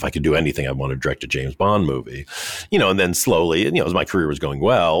like, God, if I could do anything, I want to direct a James Bond movie, and then slowly, as my career was going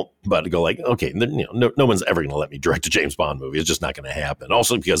well, but to go like, okay, no one's ever going to let me direct a James Bond movie. It's just not going to happen.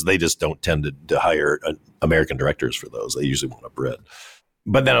 Also because they just don't tend to hire American directors for those. They usually want a Brit.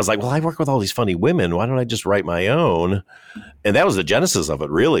 But then I was like, well, I work with all these funny women. Why don't I just write my own? And that was the genesis of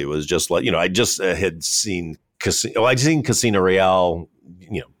it, really. It was just like, I just had seen I'd seen Casino Royale,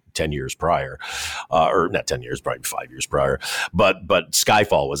 10 years prior, or not 10 years, probably 5 years prior. But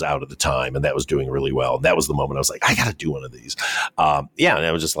Skyfall was out at the time, and that was doing really well. And that was the moment I was like, I got to do one of these. And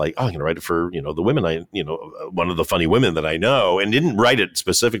I was just like, I'm going to write it for, the women one of the funny women that I know, and didn't write it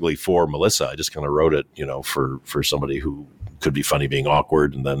specifically for Melissa. I just kind of wrote it, for somebody who could be funny being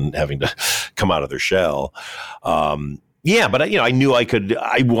awkward and then having to come out of their shell. But I knew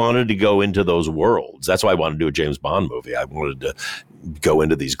I wanted to go into those worlds. That's why I wanted to do a James Bond movie. I wanted to go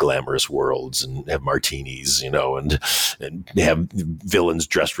into these glamorous worlds and have martinis, and have villains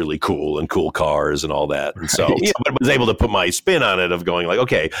dressed really cool and cool cars and all that. And so, but I was able to put my spin on it of going like,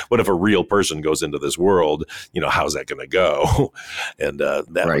 okay, what if a real person goes into this world? How's that going to go? And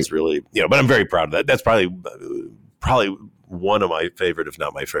that was really, but I'm very proud of that. That's probably one of my favorite, if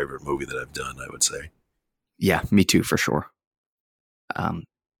not my favorite movie that I've done, I would say. Yeah, me too, for sure.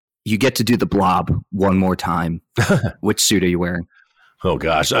 You get to do the Blob one more time. Which suit are you wearing? Oh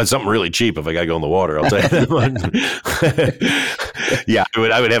gosh, something really cheap if I got to go in the water. I'll tell you that. Yeah,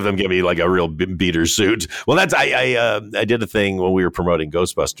 I would have them give me like a real beater suit. Well, that's I did a thing when we were promoting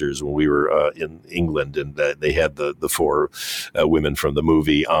Ghostbusters when we were in England, and they had the four women from the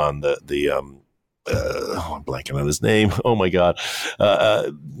movie on the I'm blanking on his name. Oh my God.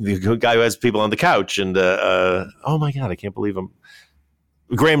 The guy who has people on the couch and, oh my God, I can't believe him.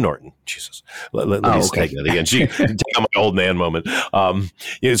 Graham Norton. Jesus. Let me take that again. Take on my old man moment.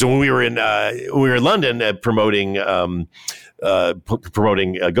 So when we were in London promoting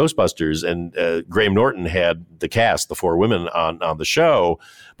Ghostbusters, and Graham Norton had the cast, the 4 women on the show,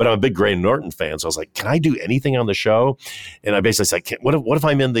 but I'm a big Graham Norton fan. So I was like, can I do anything on the show? And I basically said, what if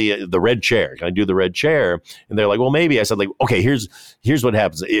I'm in the red chair? Can I do the red chair? And they're like, well, maybe. I said, like, okay, here's what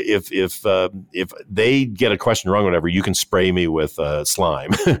happens. If they get a question wrong or whatever, you can spray me with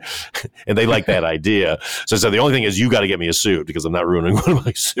slime. And they like that idea. So I said, the only thing is you got to get me a suit because I'm not ruining one of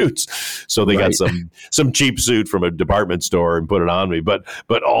my suits. So they got some cheap suit from a department store and put it on me. But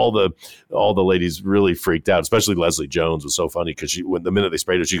all the ladies really freaked out, especially Leslie Jones. Was so funny because when the minute they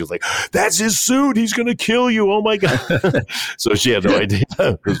sprayed her, she was like, "That's his suit. He's going to kill you. Oh my God." So she had no idea.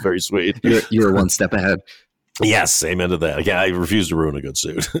 It was very sweet. You're one step ahead. Yes, amen to that. Yeah, I refuse to ruin a good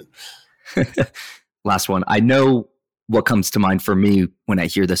suit. Last one. I know what comes to mind for me when I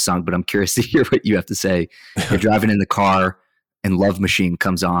hear this song, but I'm curious to hear what you have to say. You're driving in the car and Love Machine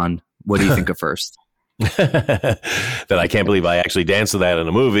comes on. What do you think of first? That I can't believe I actually danced to that in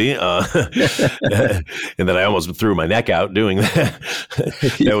a movie, and that I almost threw my neck out doing that.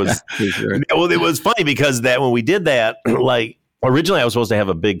 Well, it was funny because that when we did that, like originally I was supposed to have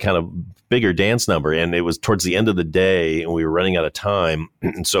a bigger dance number, and it was towards the end of the day and we were running out of time.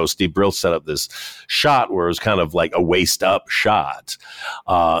 And so Steve Brill set up this shot where it was kind of like a waist up shot.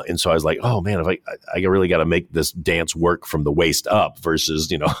 And so I was like, oh man, if I really got to make this dance work from the waist up versus,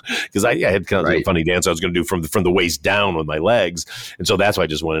 because I had kind of a funny dance I was going to do from the waist down with my legs. And so that's why I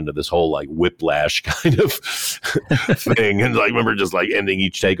just went into this whole like whiplash kind of thing. And I remember just like ending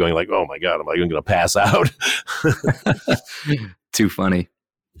each take going like, oh my God, am I going to pass out? Too funny.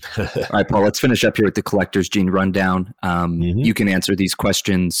 All right, Paul, let's finish up here with the Collector's Gene rundown. You can answer these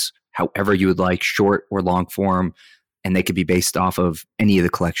questions however you would like, short or long form, and they could be based off of any of the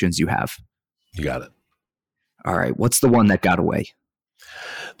collections you have. You got it. All right. What's the one that got away?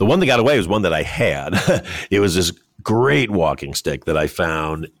 The one that got away was one that I had. It was this great walking stick that I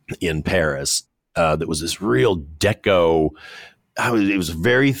found in Paris that was this real deco. It was a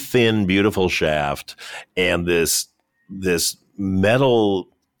very thin, beautiful shaft, and this metal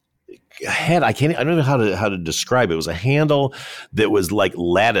head. I don't know how to describe it. It was a handle that was like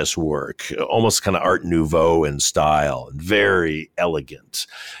lattice work, almost kind of Art Nouveau in style, very elegant.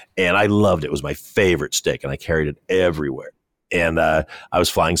 And I loved it. It was my favorite stick, and I carried it everywhere. And I was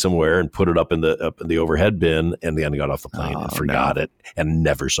flying somewhere and put it up in the overhead bin, and then I got off the plane and forgot it and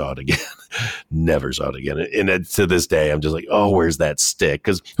never saw it again. Never saw it again. And to this day, I'm just like, oh, where's that stick?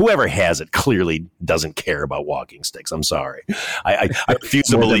 Because whoever has it clearly doesn't care about walking sticks. I'm sorry. I refuse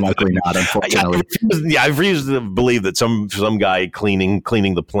to believe that. Not, unfortunately. I refuse to believe that some guy cleaning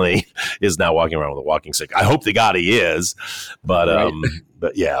the plane is now walking around with a walking stick. I hope to God he is, but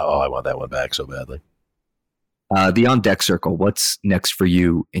yeah, I want that one back so badly. The On Deck Circle, what's next for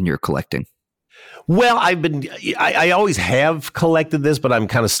you in your collecting? Well, I always have collected this, but I'm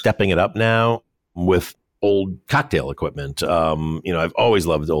kind of stepping it up now with old cocktail equipment. I've always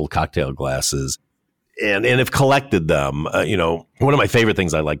loved old cocktail glasses and have collected them. One of my favorite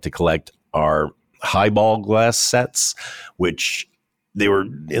things I like to collect are highball glass sets, which they were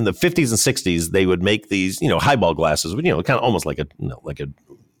in the 50s and 60s. They would make these, highball glasses, kind of almost like a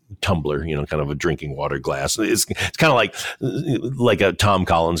tumbler, kind of a drinking water glass. It's kind of like a Tom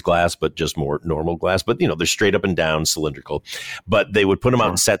Collins glass, but just more normal glass. But they're straight up and down cylindrical. But they would put them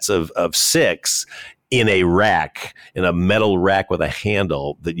out in sets of 6 in a rack, in a metal rack with a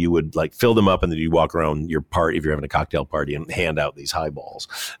handle that you would like fill them up, and then you walk around your party if you're having a cocktail party and hand out these highballs.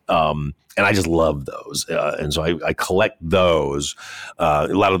 And I just love those. And so I collect those. A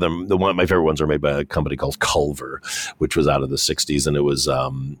lot of them, my favorite ones are made by a company called Culver, which was out of the 60s. And it was,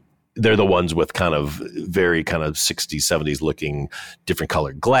 they're the ones with kind of very kind of 60s, 70s looking different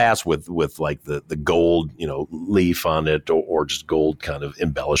colored glass with like the gold, leaf on it or just gold kind of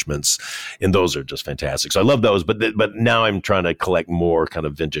embellishments. And those are just fantastic. So I love those. But now I'm trying to collect more kind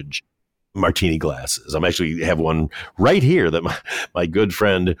of vintage martini glasses. I'm actually have one right here that my good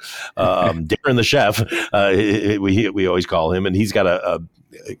friend Darren the chef, we always call him, and he's got a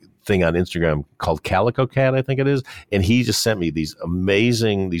thing on Instagram called Calico Cat, I think it is, and he just sent me these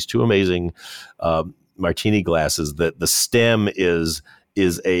two amazing martini glasses that the stem is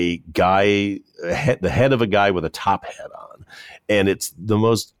a guy, the head of a guy with a top hat on, and it's the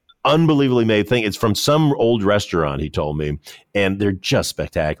most unbelievably made thing. It's from some old restaurant, he told me, and they're just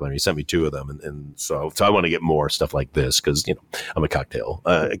spectacular. He sent me 2 of them, and so I want to get more stuff like this because I'm a cocktail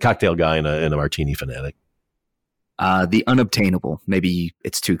guy and a martini fanatic. The unobtainable. Maybe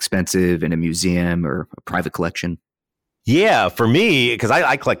it's too expensive in a museum or a private collection. Yeah, for me, because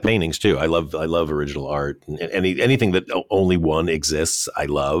I collect paintings too. I love original art. Anything that only one exists, I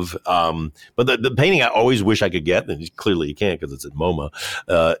love. But the painting I always wish I could get, and clearly you can't because it's at MoMA,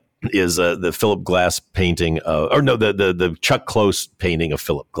 is the Philip Glass painting, the Chuck Close painting of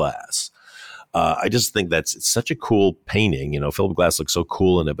Philip Glass. I just think it's such a cool painting. Philip Glass looks so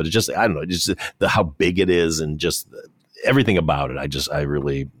cool in it, but it just, I don't know, just how big it is and just everything about it. I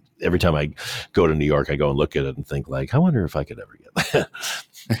really, every time I go to New York, I go and look at it and think like, I wonder if I could ever get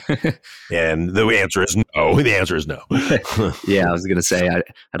that. And the answer is no. The answer is no. Yeah, I was going to say,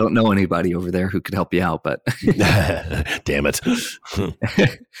 I don't know anybody over there who could help you out, but damn it.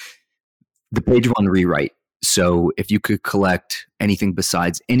 The page 1 rewrite. So if you could collect anything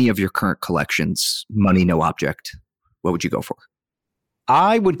besides any of your current collections, money, no object, what would you go for?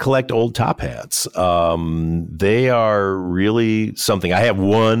 I would collect old top hats. They are really something. I have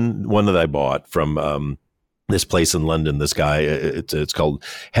one that I bought from this place in London. This guy, it's called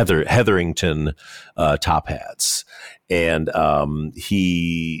Hetherington Top Hats, and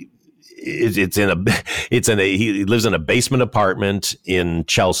he lives in a basement apartment in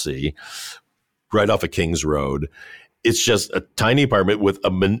Chelsea, right off of King's Road. It's just a tiny apartment with a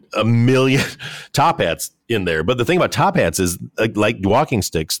million top hats in there. But the thing about top hats is, like walking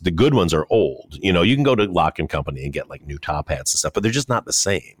sticks, the good ones are old. You can go to Lock & Company and get like new top hats and stuff, but they're just not the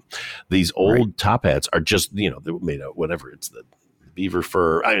same. These old top hats are just, they're made out whatever. It's the beaver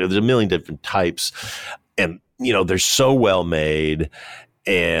fur. There's a million different types. And, they're so well made.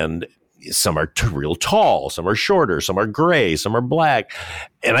 And some are real tall, some are shorter, some are gray, some are black.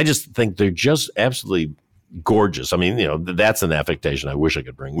 And I just think they're just absolutely gorgeous. I mean, that's an affectation I wish I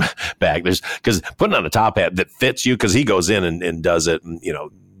could bring back. Because putting on a top hat that fits you, because he goes in and does it, and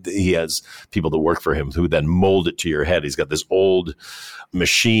he has people that work for him who then mold it to your head. He's got this old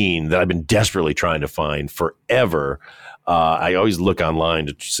machine that I've been desperately trying to find forever. I always look online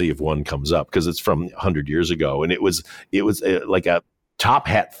to see if one comes up because it's from 100 years ago, and it was like a top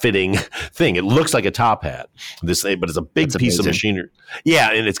hat fitting thing. It looks like a top hat, but it's a big piece of machinery.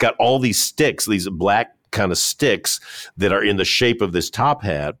 Yeah, and it's got all these sticks, these black kind of sticks that are in the shape of this top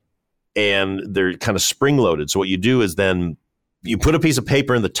hat, and they're kind of spring loaded. So what you do is then you put a piece of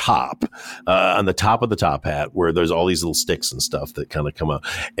paper in the top, on the top of the top hat, where there's all these little sticks and stuff that kind of come out.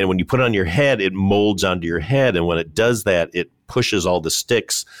 And when you put it on your head, it molds onto your head. And when it does that, it pushes all the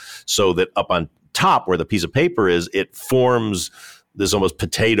sticks so that up on top where the piece of paper is, it forms this almost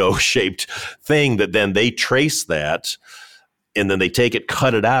potato shaped thing that then they trace that. And then they take it,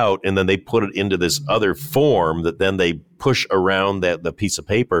 cut it out, and then they put it into this other form that then they push around the piece of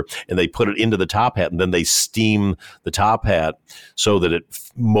paper, and they put it into the top hat, and then they steam the top hat so that it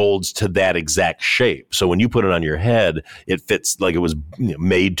molds to that exact shape. So when you put it on your head, it fits like it was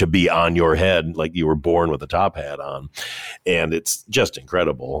made to be on your head, like you were born with a top hat on. And it's just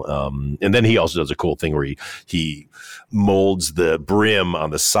incredible. And then he also does a cool thing where he molds the brim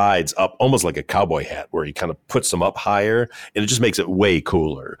on the sides up almost like a cowboy hat, where he kind of puts them up higher, and it just makes it way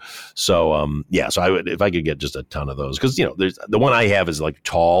cooler. So so I would, if I could get just a ton of those, because there's the one I have is like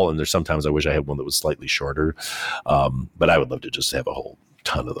tall, and there's sometimes I wish I had one that was slightly shorter, but I would love to just have a whole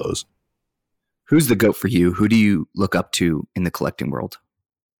ton of those. Who's the GOAT for you? Who do you look up to in the collecting world?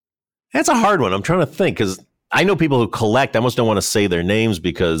 That's a hard one. I'm trying to think, because I know people who collect. I almost don't want to say their names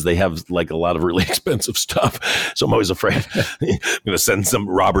because they have like a lot of really expensive stuff. So I'm always afraid I'm going to send some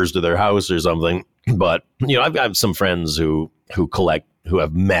robbers to their house or something. But, I've got some friends who collect, who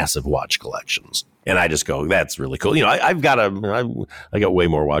have massive watch collections. And I just go, that's really cool. I got way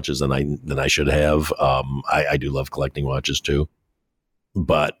more watches than I should have. I do love collecting watches too.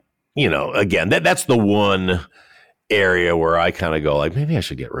 But, again, that's the one area where I kind of go like, maybe I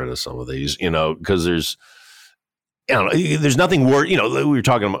should get rid of some of these, because there's nothing worse. We were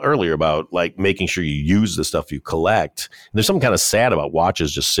talking about earlier about like making sure you use the stuff you collect. And there's something kind of sad about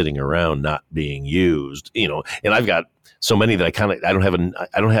watches just sitting around not being used. And I've got so many that I don't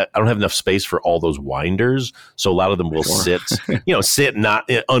have enough space for all those winders. So a lot of them will sit not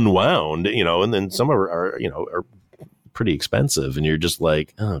unwound. And then some are pretty expensive, and you're just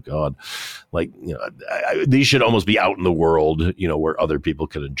like, oh God, like, these should almost be out in the world, where other people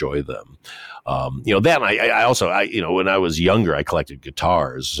could enjoy them. Then I also, when I was younger, I collected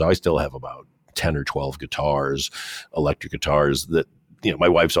guitars. So I still have about 10 or 12 guitars, electric guitars that my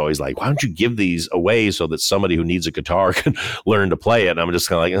wife's always like, why don't you give these away so that somebody who needs a guitar can learn to play it? And I'm just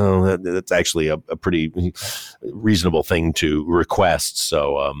kind of like, oh, that's actually a pretty reasonable thing to request.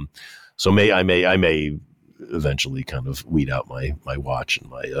 So, I may eventually kind of weed out my watch and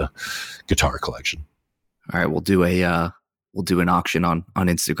my guitar collection. All right, we'll do an auction on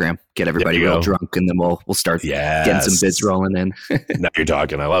Instagram. Get everybody real drunk, and then we'll start getting some bids rolling in. Now you're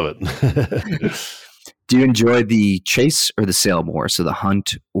talking. I love it. Do you enjoy the chase or the sale more? So the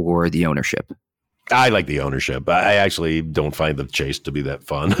hunt or the ownership? I like the ownership. I actually don't find the chase to be that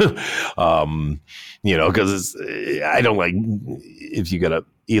fun. Because I don't like if you got to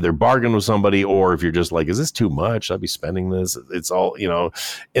either bargain with somebody or if you're just like, is this too much? I'd be spending this. It's all,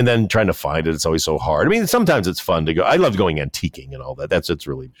 and then trying to find it. It's always so hard. I mean, sometimes it's fun to go. I love going antiquing and all that. It's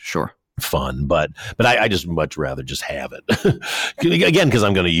really sure fun, but I just much rather just have it again, because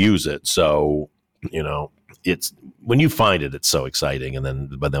I'm going to use it. So, it's when you find it, it's so exciting.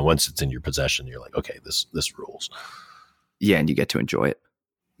 But then once it's in your possession, you're like, okay, this rules. Yeah. And you get to enjoy it.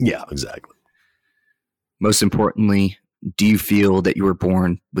 Yeah, exactly. Most importantly, do you feel that you were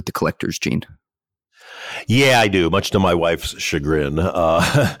born with the collector's gene? Yeah, I do. Much to my wife's chagrin.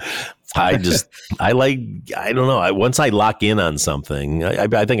 I don't know. Once I lock in on something,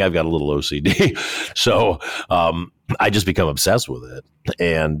 I think I've got a little OCD. So I just become obsessed with it.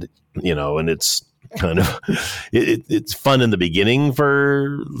 And, and it's kind of, it's fun in the beginning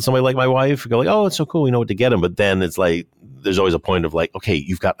for somebody like my wife. Go like, oh, it's so cool. We know what to get them. But then it's like, there's always a point of like, okay,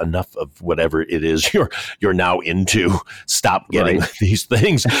 you've got enough of whatever it is you're now into. Stop getting these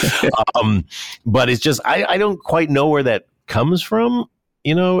things. But it's just, I don't quite know where that comes from.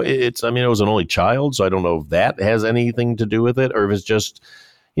 I was an only child, so I don't know if that has anything to do with it, or if it's just,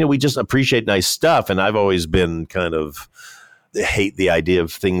 we just appreciate nice stuff. And I've always been kind of hate the idea of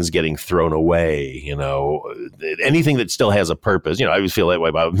things getting thrown away, anything that still has a purpose. I always feel that way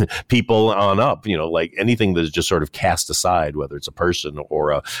about people on up, like anything that's just sort of cast aside, whether it's a person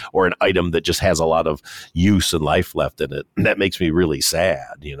or an item that just has a lot of use and life left in it. And that makes me really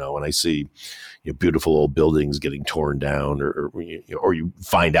sad, when I see beautiful old buildings getting torn down, or you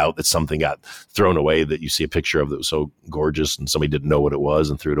find out that something got thrown away that you see a picture of that was so gorgeous and somebody didn't know what it was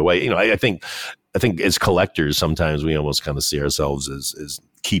and threw it away. I think as collectors, sometimes we almost kind of see ourselves as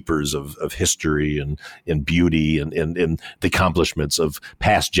keepers of history and beauty and the accomplishments of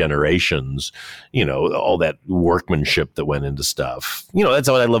past generations, all that workmanship that went into stuff. That's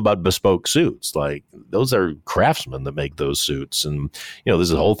what I love about bespoke suits. Like, those are craftsmen that make those suits. And,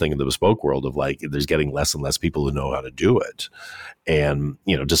 there's a whole thing in the bespoke world of like, there's getting less and less people who know how to do it. And,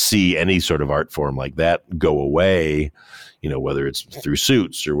 to see any sort of art form like that go away, whether it's through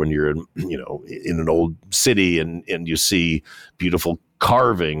suits or when you're in an old city and you see beautiful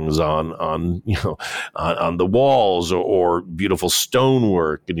carvings on the walls or beautiful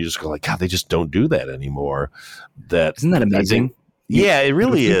stonework, and you just go like, God, they just don't do that anymore. Isn't that amazing? It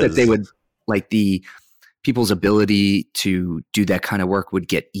really is. That they would like the people's ability to do that kind of work would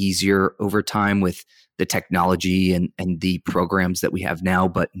get easier over time with the technology and the programs that we have now,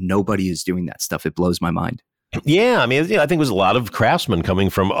 but nobody is doing that stuff. It blows my mind. Yeah, I mean, I think it was a lot of craftsmen coming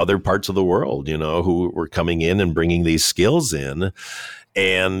from other parts of the world, who were coming in and bringing these skills in.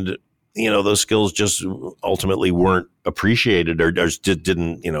 And, those skills just ultimately weren't appreciated or just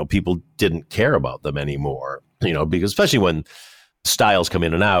didn't, people didn't care about them anymore, because especially when styles come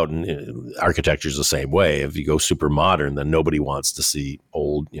in and out, and architecture is the same way. If you go super modern, then nobody wants to see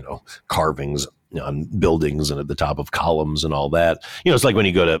old, carvings on buildings and at the top of columns and all that. It's like when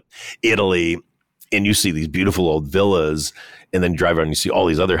you go to Italy and you see these beautiful old villas, and then you drive around and you see all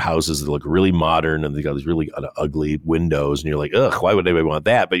these other houses that look really modern and they got these really ugly windows, and you're like, ugh, why would anybody want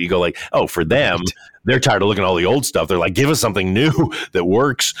that? But you go like, oh, for them, they're tired of looking at all the old stuff. They're like, give us something new that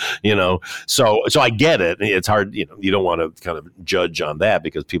works, So I get it. It's hard, you don't want to kind of judge on that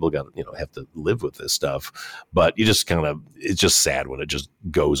because people got, have to live with this stuff. But you just it's just sad when it just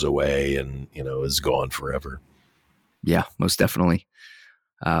goes away and, is gone forever. Yeah, most definitely.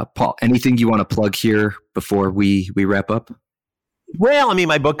 Paul, anything you want to plug here before we wrap up? Well, I mean,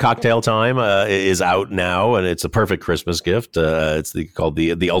 my book Cocktail Time is out now, and it's a perfect Christmas gift. It's called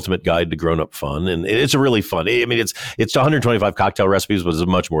the Ultimate Guide to Grown-Up Fun, and it's a really fun. I mean, it's 125 cocktail recipes, but it's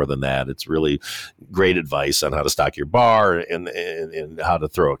much more than that. It's really great advice on how to stock your bar and how to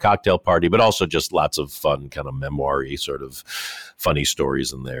throw a cocktail party, but also just lots of fun, kind of memoir-y sort of funny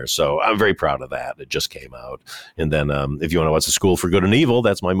stories in there. So I'm very proud of that. It just came out, and then if you want to watch The School for Good and Evil,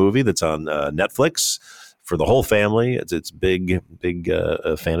 that's my movie that's on Netflix. for the whole family. It's big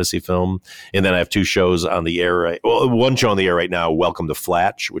fantasy film. And then I have 2 shows on the air. One show on the air right now, Welcome to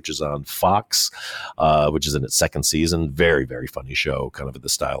Flatch, which is on Fox, which is in its 2nd season. Very, very funny show, kind of in the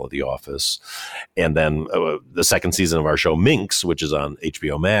style of The Office. And then the 2nd season of our show, Minx, which is on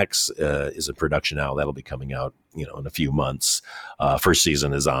HBO Max, is in production now. That'll be coming out, in a few months. First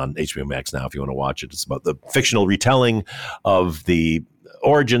season is on HBO Max now if you want to watch it. It's about the fictional retelling of the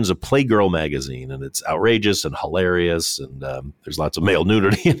origins of Playgirl magazine, and it's outrageous and hilarious, and there's lots of male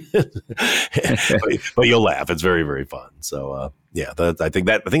nudity in it. but you'll laugh. It's very, very fun. So I think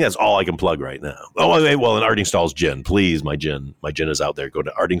that's all I can plug right now. Oh, well, and Ardingstall's Gin, please, my gin is out there. Go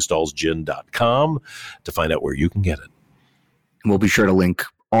to ardingstallsgin.com to find out where you can get it. And we'll be sure to link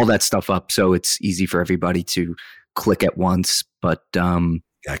all that stuff up so it's easy for everybody to click at once. But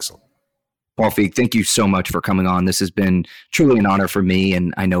excellent. Paul Feig, thank you so much for coming on. This has been truly an honor for me,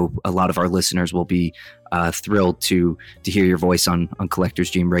 and I know a lot of our listeners will be thrilled to hear your voice on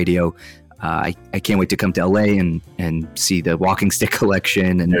Collector's Dream Radio. I can't wait to come to LA and see the walking stick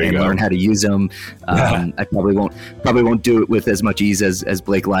collection and learn how to use them. I probably won't do it with as much ease as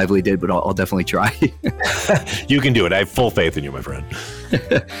Blake Lively did, but I'll definitely try. You can do it. I have full faith in you, my friend.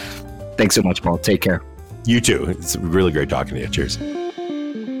 Thanks so much, Paul. Take care. You too. It's really great talking to you. Cheers.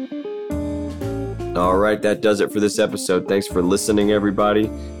 All right, that does it for this episode. Thanks for listening,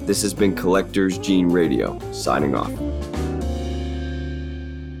 everybody. This has been Collector's Gene Radio, signing off.